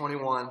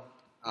 28-21.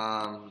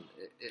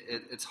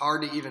 It's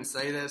hard to even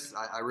say this.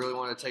 I really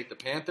want to take the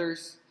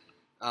Panthers,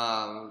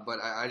 but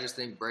I just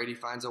think Brady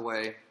finds a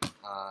way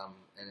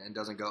and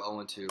doesn't go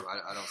 0-2.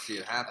 I don't see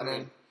it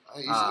happening.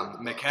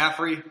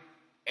 McCaffrey,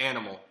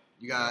 animal.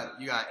 You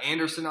got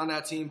Anderson on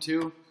that team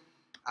too.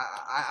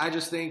 I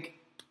just think.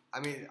 I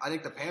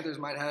think the Panthers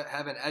might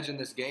have an edge in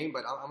this game,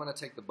 but I'm going to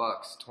take the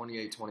Bucks,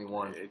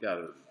 28-21. They got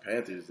a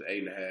Panthers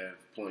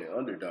 8.5-point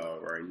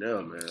underdog right now,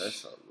 man.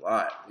 That's a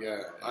lot.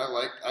 Yeah, I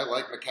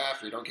like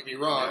McCaffrey. Don't get me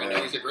wrong. I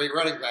know he's a great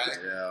running back.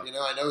 Yeah.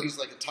 I know he's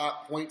like a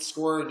top point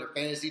scorer in their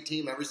fantasy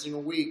team every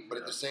single week. But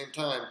at the same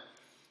time,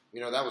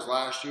 that was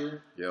last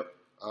year. Yep.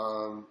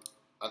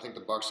 I think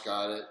the Bucks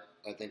got it.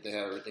 I think they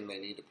have everything they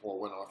need to pull a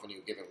win off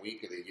any given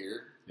week of the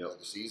year, of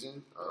the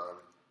season.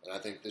 And I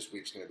think this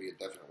week's going to be a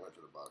definite win for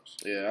the Bucks.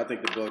 Yeah, I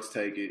think the Bucks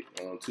take it.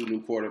 2 new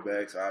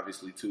quarterbacks,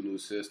 obviously 2 new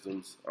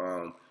systems.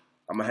 I'm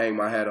gonna hang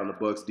my hat on the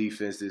Bucks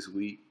defense this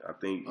week. I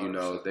think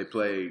they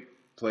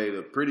played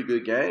a pretty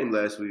good game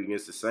last week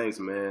against the Saints.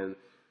 Man,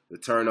 the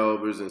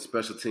turnovers and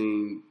special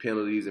team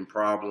penalties and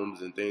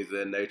problems and things of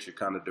that nature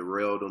kind of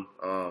derailed them.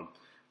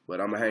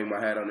 But I'm gonna hang my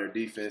hat on their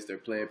defense. They're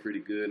playing pretty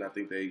good, and I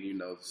think they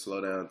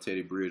slow down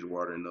Teddy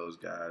Bridgewater and those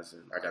guys.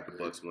 And I got the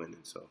Bucks winning.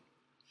 So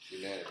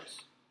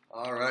unanimous.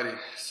 Alrighty,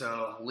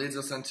 so leads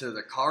us into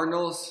the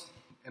Cardinals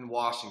and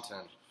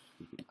Washington.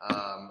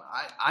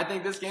 I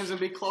think this game's gonna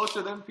be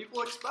closer than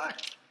people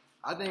expect.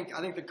 I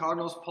think the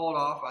Cardinals pulled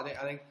off. I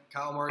think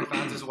Kyle Murray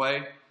finds his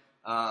way.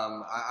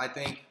 I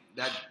think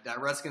that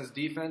Redskins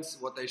defense,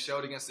 what they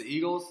showed against the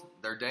Eagles,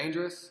 they're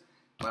dangerous,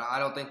 but I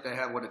don't think they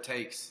have what it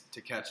takes to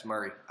catch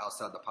Murray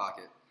outside the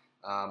pocket.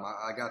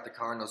 I got the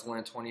Cardinals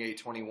winning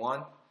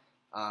 28-21.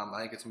 I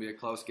think it's gonna be a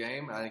close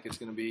game. I think it's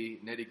gonna be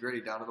nitty gritty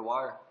down to the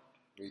wire.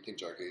 do you think,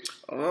 Jackie?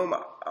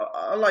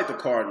 I like the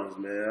Cardinals,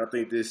 man. I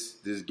think this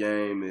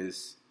game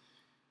is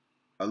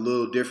a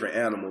little different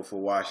animal for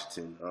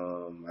Washington.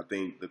 I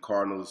think the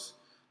Cardinals,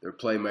 their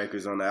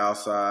playmakers on the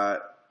outside,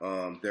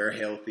 they're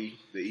healthy.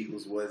 The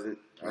Eagles wasn't.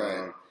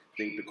 Right. I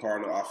think the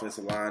Cardinal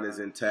offensive line is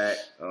intact.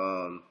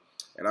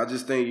 And I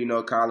just think,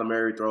 Kyler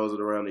Murray throws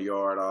it around the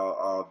yard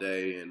all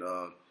day. And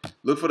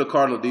look for the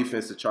Cardinal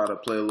defense to try to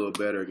play a little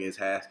better against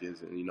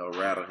Haskins and,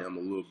 rattle him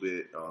a little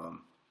bit.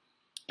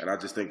 And I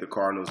just think the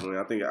Cardinals win.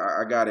 I think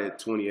I got it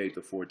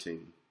 28-14.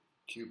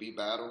 QB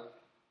battle.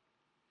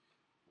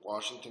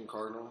 Washington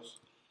Cardinals.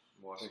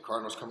 I think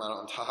Cardinals come out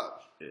on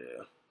top. Yeah.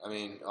 I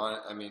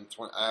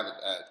have it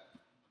at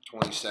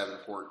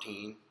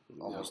 27-14,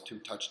 almost 2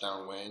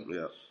 touchdown win.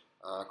 Yeah.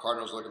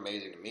 Cardinals look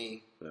amazing to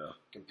me. Yeah.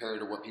 Compared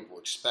to what people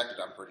expected,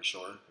 I'm pretty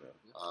sure.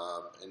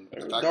 Yeah. And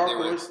the fact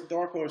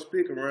dark horse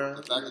pick around.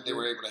 The fact that they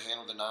were able to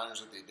handle the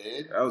Niners like they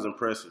did. That was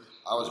impressive.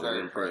 I was very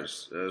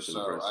impressed. That was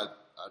impressive.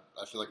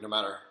 I feel like no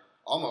matter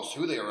almost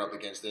who they are up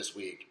against this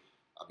week,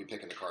 I'll be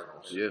picking the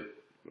Cardinals. Yeah.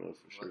 Oh,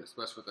 for sure.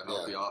 Especially with the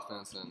healthy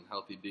offense and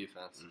healthy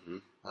defense.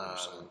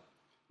 Mm-hmm.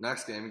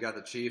 Next game, we got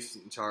the Chiefs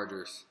and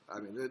Chargers.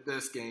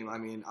 This game,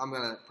 I'm going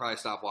to probably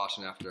stop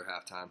watching after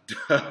halftime.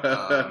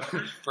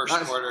 First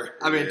quarter.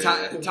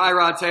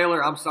 Tyrod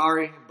Taylor, I'm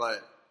sorry,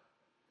 but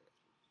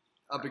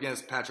up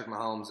against Patrick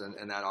Mahomes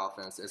and that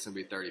offense, it's going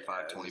to be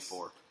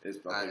 35-24. It's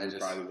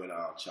probably went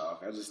out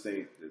chalk. I just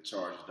think the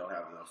Chargers don't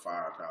have enough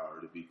firepower,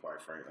 to be quite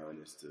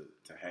honest,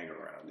 to hang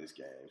around this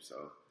game.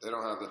 So they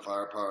don't have the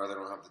firepower. They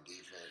don't have the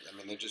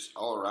defense. They're just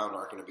all around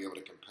aren't going to be able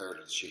to compare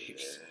to the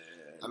Chiefs. Yeah.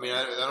 I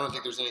don't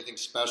think there's anything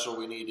special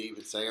we need to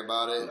even say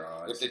about it.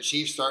 No, if the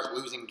Chiefs start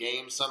losing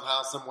games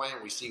somehow, some way,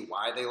 and we see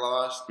why they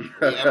lost, we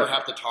ever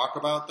have to talk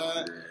about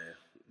that,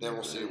 then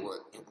we'll see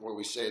what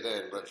we say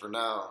then. But for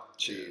now,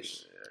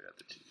 Chiefs. Yeah, I got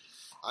the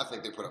Chiefs. I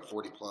think they put up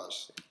 40+.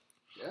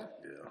 Yeah.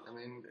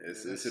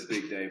 It's a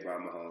big day by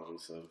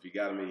Mahomes. So if you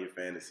got him in your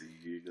fantasy,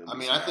 you're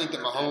gonna. I think that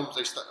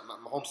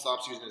Mahomes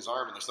stops using his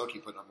arm and they still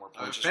keep putting up more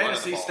points.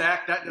 Fantasy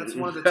stack. That's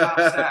one of the top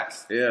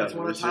stacks. Yeah, that's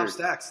one of the top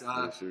stacks.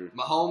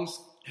 Mahomes,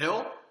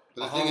 Hill.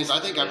 But the thing is, I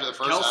think after the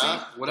first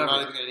half, they're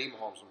not even going to need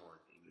Mahomes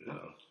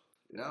anymore.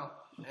 No.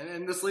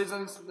 And this leads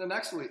into the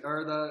next week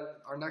or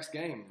our next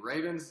game,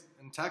 Ravens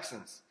and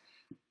Texans.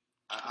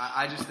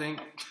 I just think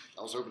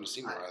I was hoping to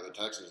see more out of the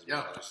Texans.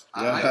 Yeah,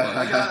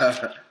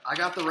 I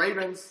got the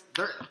Ravens.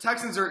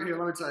 Texans are here.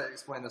 Let me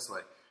explain this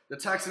way. The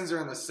Texans are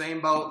in the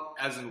same boat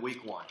as in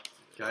Week 1.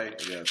 Okay,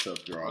 they got a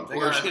tough draw. They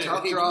got a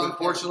tough draw.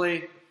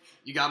 Unfortunately,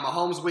 you got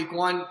Mahomes Week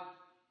 1.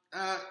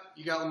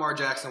 You got Lamar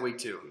Jackson Week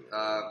 2.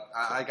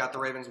 I got the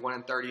Ravens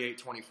winning 38-24.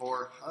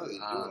 How are they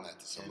doing that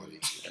to somebody?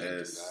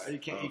 You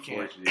can't.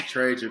 Unfortunately,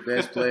 trade your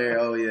best player.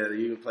 Oh yeah,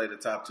 you can play the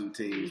top 2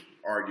 teams,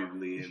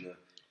 arguably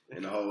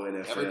in the whole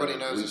NFL. Everybody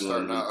knows that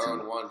starting out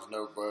 0-1 is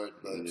no good,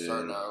 but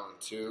starting out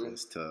 0-2,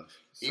 that's tough.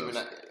 Even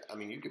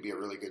you could be a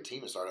really good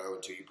team and start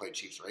 0-2. You play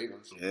Chiefs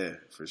Ravens. Yeah,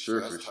 for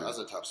sure. So that's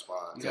a tough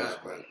spot. Yeah,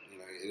 but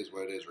it is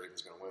what it is.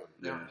 Ravens gonna win.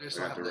 Yeah, they just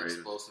have the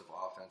explosive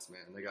offense,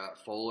 man. They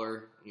got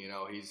Fuller.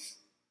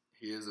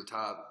 He is a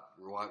top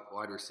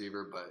wide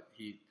receiver, but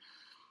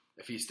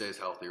if he stays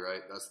healthy,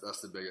 right,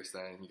 that's the biggest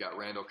thing. You got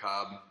Randall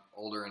Cobb,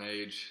 older in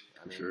age.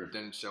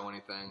 Didn't show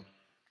anything.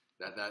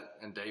 That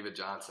and David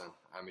Johnson.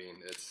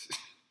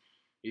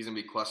 He's gonna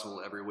be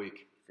questionable every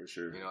week. For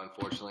sure.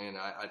 Unfortunately, and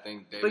I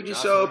think David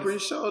Johnson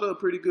showed up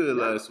pretty good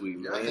last week,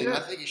 man.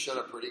 I think he showed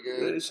up pretty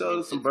good. Yeah, he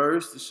showed some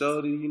bursts. He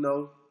showed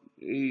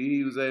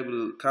he was able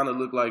to kind of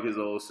look like his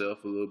old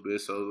self a little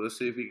bit. So let's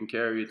see if he can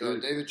carry it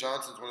through. David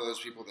Johnson's one of those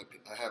people that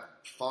I have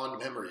fond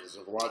memories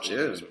of watching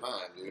in his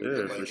prime, dude.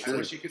 Yeah, for sure. I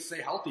wish he could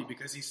stay healthy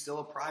because he's still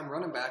a prime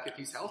running back if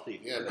he's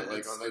healthy. Yeah, but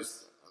on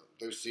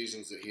those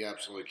seasons that he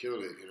absolutely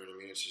killed it, you know what I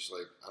mean? It's just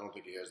I don't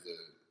think he has the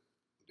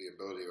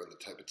ability or the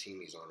type of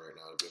team he's on right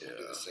now to be able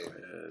to do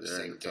the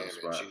same damage,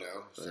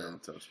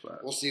 So tough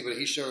spot. We'll see, but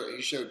he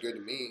showed good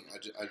to me.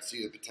 I'd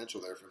see the potential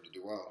there for him to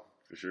do well.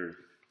 For sure.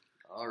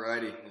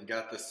 Alrighty, you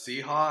got the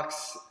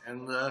Seahawks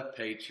and the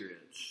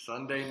Patriots.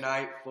 Sunday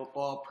night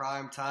football,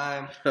 prime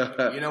time.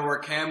 You know where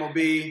Cam will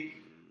be.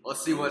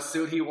 Let's see what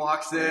suit he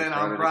walks in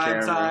on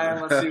prime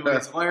time. Let's see what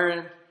he's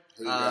wearing.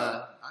 Who you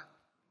got?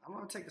 I'm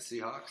going to take the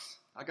Seahawks.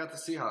 I got the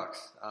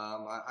Seahawks.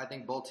 I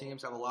think both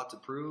teams have a lot to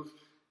prove.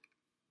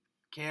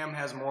 Cam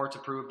has more to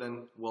prove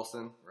than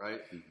Wilson,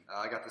 right?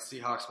 I got the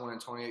Seahawks winning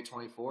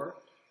 28-24.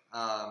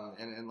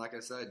 And like I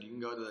said, you can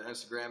go to the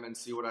Instagram and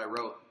see what I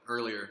wrote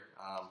earlier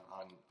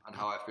on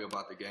how I feel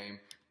about the game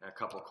and a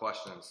couple of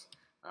questions.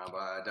 But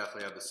I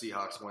definitely have the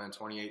Seahawks winning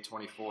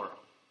 28-24.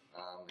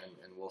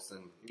 And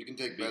Wilson. You can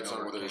take bets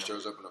on whether he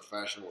shows up in a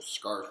fashionable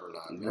scarf or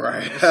not.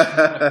 Right. You know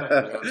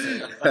what I'm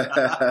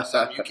saying?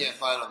 Something you can't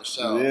find on the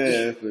shelf.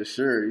 Yeah, for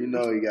sure. You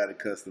got it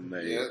custom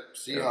made. Yep.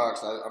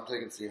 Seahawks. I'm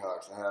taking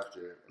Seahawks. I have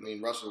to.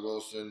 Russell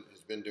Wilson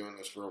has been doing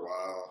this for a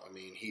while. I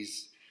think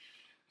he's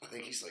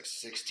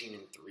 16-3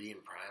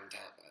 in prime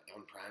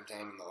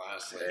time in the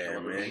last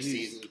many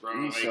seasons, bro.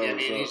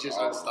 He's just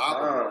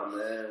unstoppable.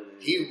 Man.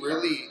 He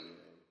really,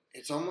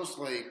 it's almost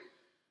like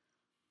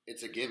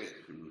it's a given.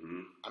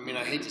 Mm-hmm. I mean,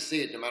 I hate to say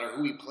it, no matter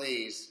who he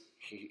plays,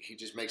 he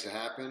just makes it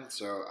happen.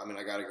 So, I mean,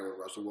 I got to go with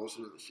Russell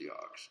Wilson and the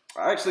Seahawks.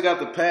 I actually got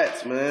the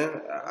Pats,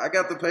 man. I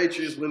got the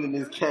Patriots winning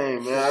this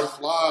game, man.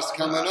 Fourth loss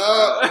coming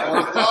up.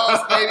 Fourth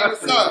loss, baby.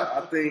 What's up?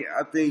 I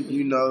think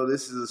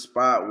this is a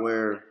spot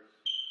where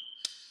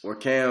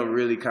Cam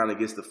really kind of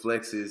gets to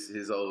flex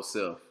his old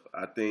self.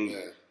 I think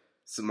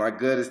so. My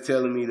gut is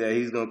telling me that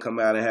he's gonna come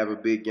out and have a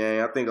big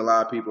game. I think a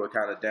lot of people are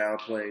kind of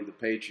downplaying the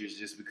Patriots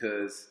just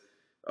because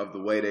of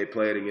the way they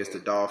played against the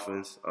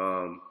Dolphins.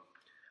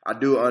 I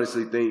do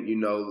honestly think,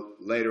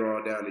 later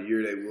on down the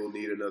year they will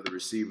need another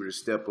receiver to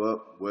step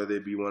up, whether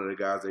it be one of the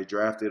guys they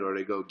drafted or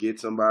they go get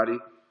somebody.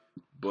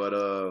 But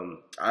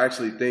I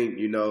actually think,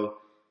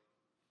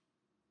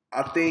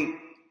 I think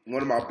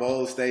one of my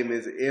bold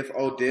statements, if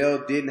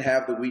Odell didn't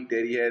have the week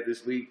that he had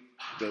this week,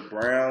 the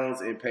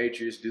Browns and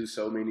Patriots do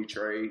so many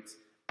trades,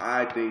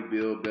 I think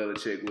Bill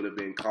Belichick would have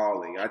been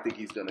calling. I think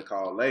he's going to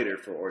call later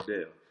for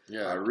Odell.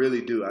 Yeah, I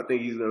really do. I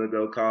think he's going to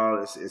go call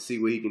and see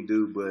what he can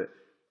do, but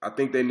I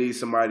think they need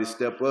somebody to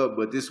step up,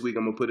 but this week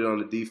I'm going to put it on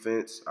the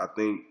defense. I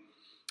think,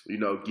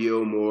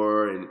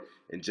 Gilmore and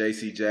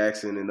J.C.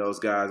 Jackson and those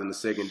guys in the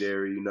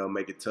secondary,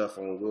 make it tough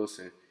on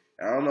Wilson.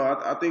 I don't know.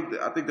 I think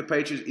the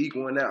Patriots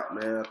equaling out,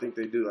 man. I think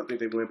they do. I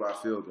think they win by a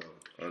field goal,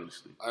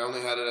 honestly. I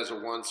only had it as a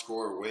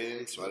one-score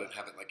win, so I didn't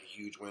have it like a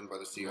huge win by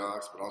the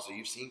Seahawks. But also,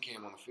 you've seen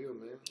Cam on the field,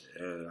 man.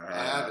 Yeah,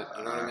 I have it.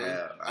 You know what I mean?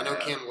 I know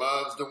Cam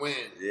loves to win.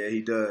 Yeah, he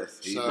does.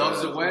 He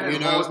loves to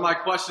win. That was my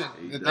question.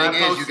 The thing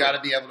is, you got to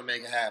be able to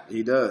make it happen.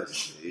 He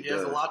does. He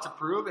has a lot to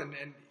prove, and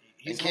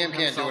Cam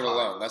can't do it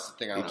alone. That's the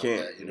thing I don't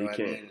get. You know what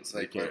I mean? It's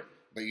like,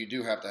 but you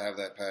do have to have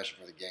that passion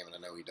for the game, and I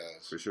know he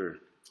does. For sure.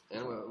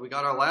 And we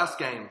got our last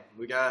game.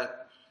 We got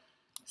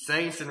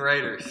Saints and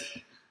Raiders.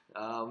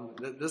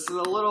 This is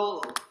a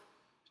little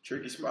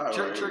tricky spot.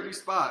 Tricky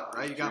spot,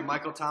 right? You got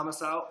Michael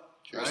Thomas out.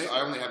 Right?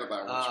 I only have it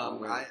by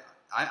one.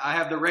 I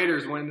have the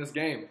Raiders winning this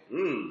game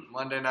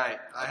Monday night.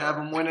 I have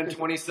them winning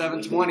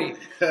 27-20.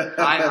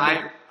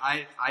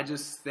 I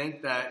just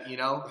think that,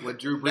 with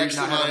Drew Brees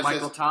not having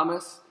Michael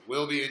Thomas.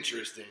 Will be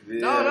interesting. Yeah.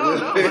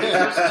 No.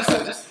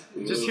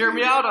 Just hear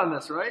me out on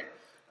this, right?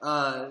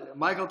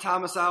 Michael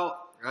Thomas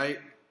out, right?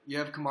 You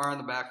have Kamara in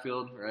the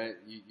backfield, right?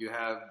 You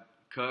have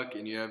Cook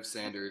and you have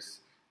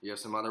Sanders. You have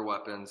some other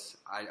weapons.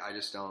 I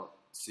just don't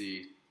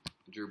see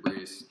Drew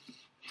Brees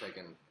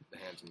taking the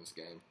hands in this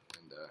game.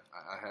 And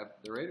I have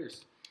the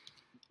Raiders.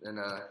 And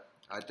I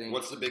think...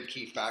 What's the big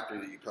key factor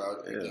that you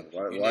think?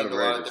 Why you named a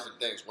lot of different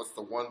things. What's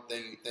the one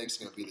thing you think is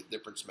going to be the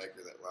difference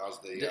maker that allows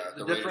the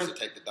Raiders to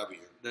take the W?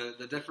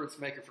 The difference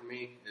maker for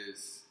me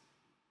is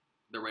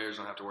the Raiders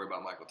don't have to worry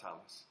about Michael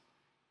Thomas.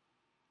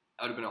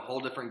 That would have been a whole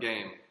different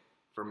game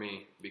for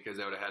me because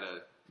they would have had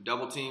a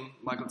double team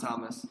Michael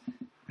Thomas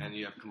and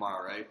you have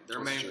Kamara, right?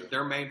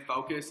 Their main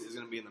focus is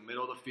going to be in the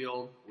middle of the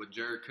field with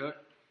Jared Cook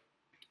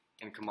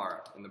and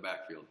Kamara in the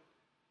backfield.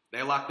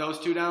 They lock those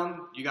two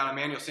down. You got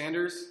Emmanuel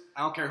Sanders.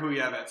 I don't care who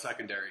you have at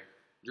secondary.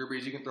 Drew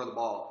Brees, you can throw the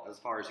ball as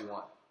far as you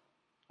want.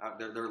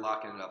 They're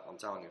locking it up, I'm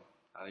telling you.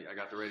 I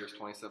got the Raiders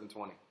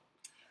 27-20.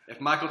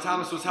 If Michael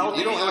Thomas was healthy,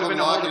 you don't have them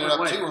locking it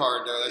up too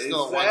hard, though. That's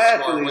still a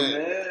one-score win.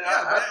 Man.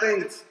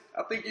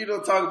 I think you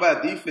don't talk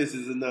about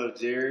defenses enough,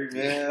 Jerry.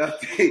 Man, I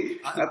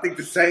think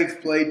the Saints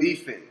play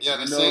defense. Yeah,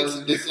 the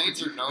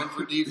Saints are known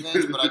for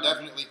defense, but I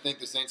definitely think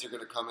the Saints are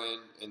going to come in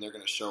and they're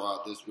going to show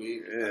out this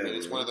week. Yeah, I mean,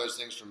 it's one of those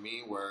things for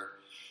me where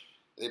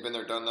they've been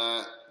there, done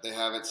that. They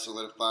have it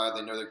solidified.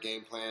 They know their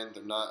game plan.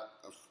 They're not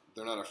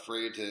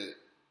afraid to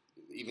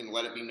even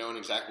let it be known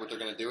exactly what they're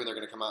going to do, and they're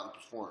going to come out and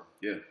perform.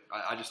 Yeah,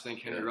 I just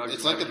think Henry Ruggs.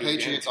 It's like the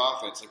Patriots'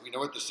 offense. Like we know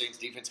what the Saints'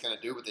 defense is going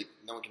to do, but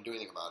no one can do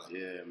anything about it.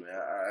 Yeah, man.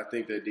 I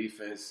think their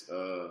defense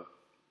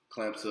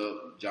clamps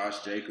up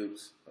Josh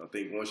Jacobs. I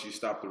think once you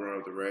stop the run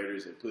of the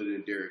Raiders and put it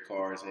in Derek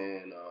Carr's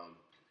hand,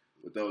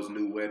 with those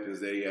new weapons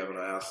they have on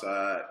the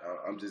outside,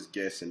 I'm just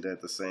guessing that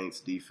the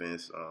Saints'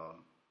 defense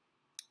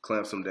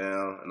clamps them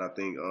down, and I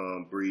think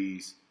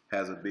Breeze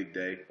has a big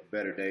day, a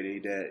better day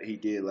than he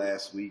did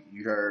last week.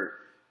 You heard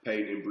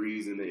Peyton and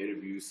Breeze in the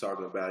interviews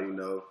talking about,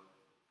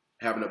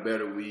 having a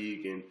better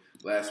week, and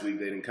last week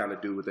they didn't kind of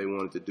do what they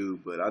wanted to do.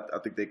 But I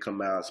think they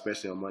come out,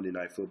 especially on Monday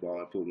Night Football,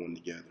 and put one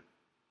together.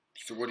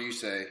 So what do you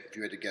say if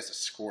you had to guess a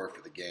score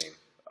for the game?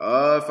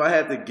 If I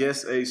had to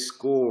guess a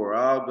score,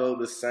 I'll go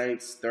the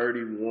Saints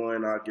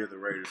 31. I'll give the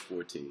Raiders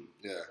 14.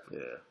 Yeah,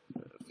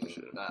 for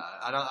sure.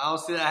 I don't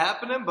see that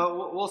happening,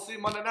 but we'll see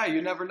Monday night.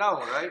 You never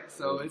know, right?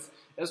 So it's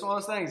one of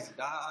those things.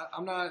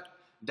 I'm not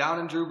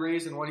down in Drew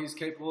Brees and what he's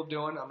capable of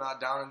doing. I'm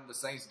not down in the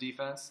Saints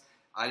defense.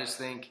 I just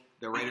think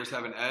the Raiders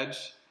have an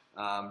edge,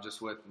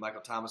 just with Michael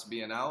Thomas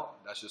being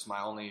out. That's just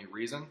my only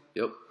reason.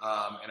 Yep.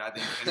 And I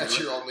think that's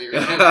your only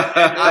reason.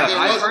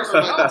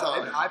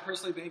 I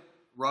personally think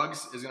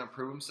Ruggs is going to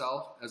prove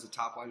himself as a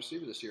top wide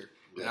receiver this year,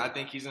 and I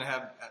think he's going to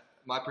have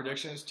My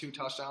prediction is 2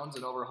 touchdowns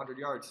and over 100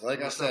 yards.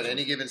 Like I said,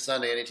 any given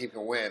Sunday, any team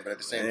can win. But at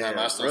the same time,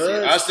 I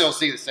Ruggs, still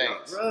see the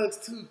Saints. Ruggs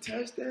 2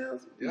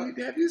 touchdowns. Yep.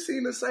 Have you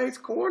seen the Saints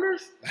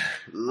corners?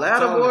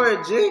 Lattimore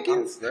and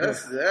Jenkins.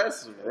 That's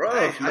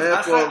rough, man.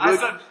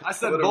 I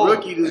said for bold. a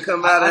rookie to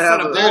come out and have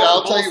a dude.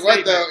 I'll tell you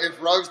what though,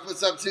 if Ruggs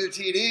puts up 2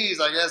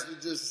 TDs, I guess we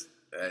just.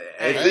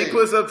 If he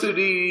puts up 2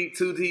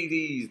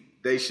 TDs,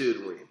 they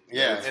should win.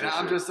 Yeah, and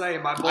I'm just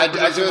saying, my bold I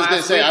was going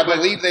to say, I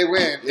believe they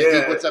win if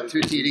he puts up 2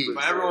 TDs.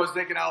 But everyone was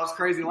thinking I was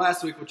crazy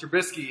last week with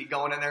Trubisky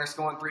going in there and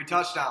scoring 3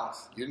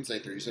 touchdowns. You didn't say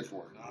 3, you said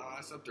 4. No, I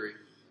said 3.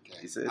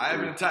 Okay. I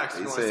have it in text.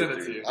 I send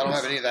it to you. I don't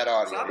have any of that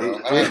audio. I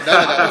don't have none of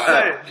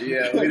that audio.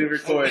 Yeah, we didn't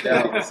record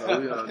that one, so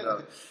we don't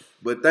know.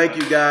 But thank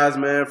you guys,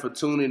 man, for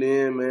tuning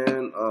in,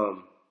 man.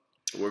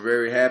 We're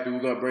very happy. We're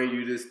going to bring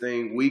you this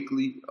thing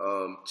weekly.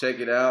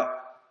 Check it out.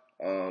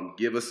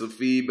 Give us some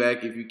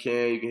feedback if you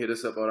can. You can hit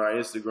us up on our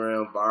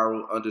Instagram,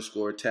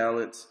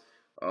 viral_talents.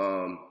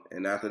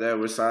 And after that,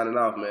 we're signing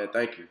off, man.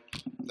 Thank you.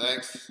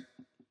 Thanks.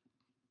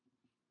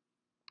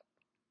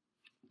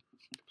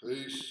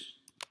 Peace.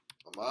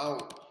 I'm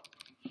out.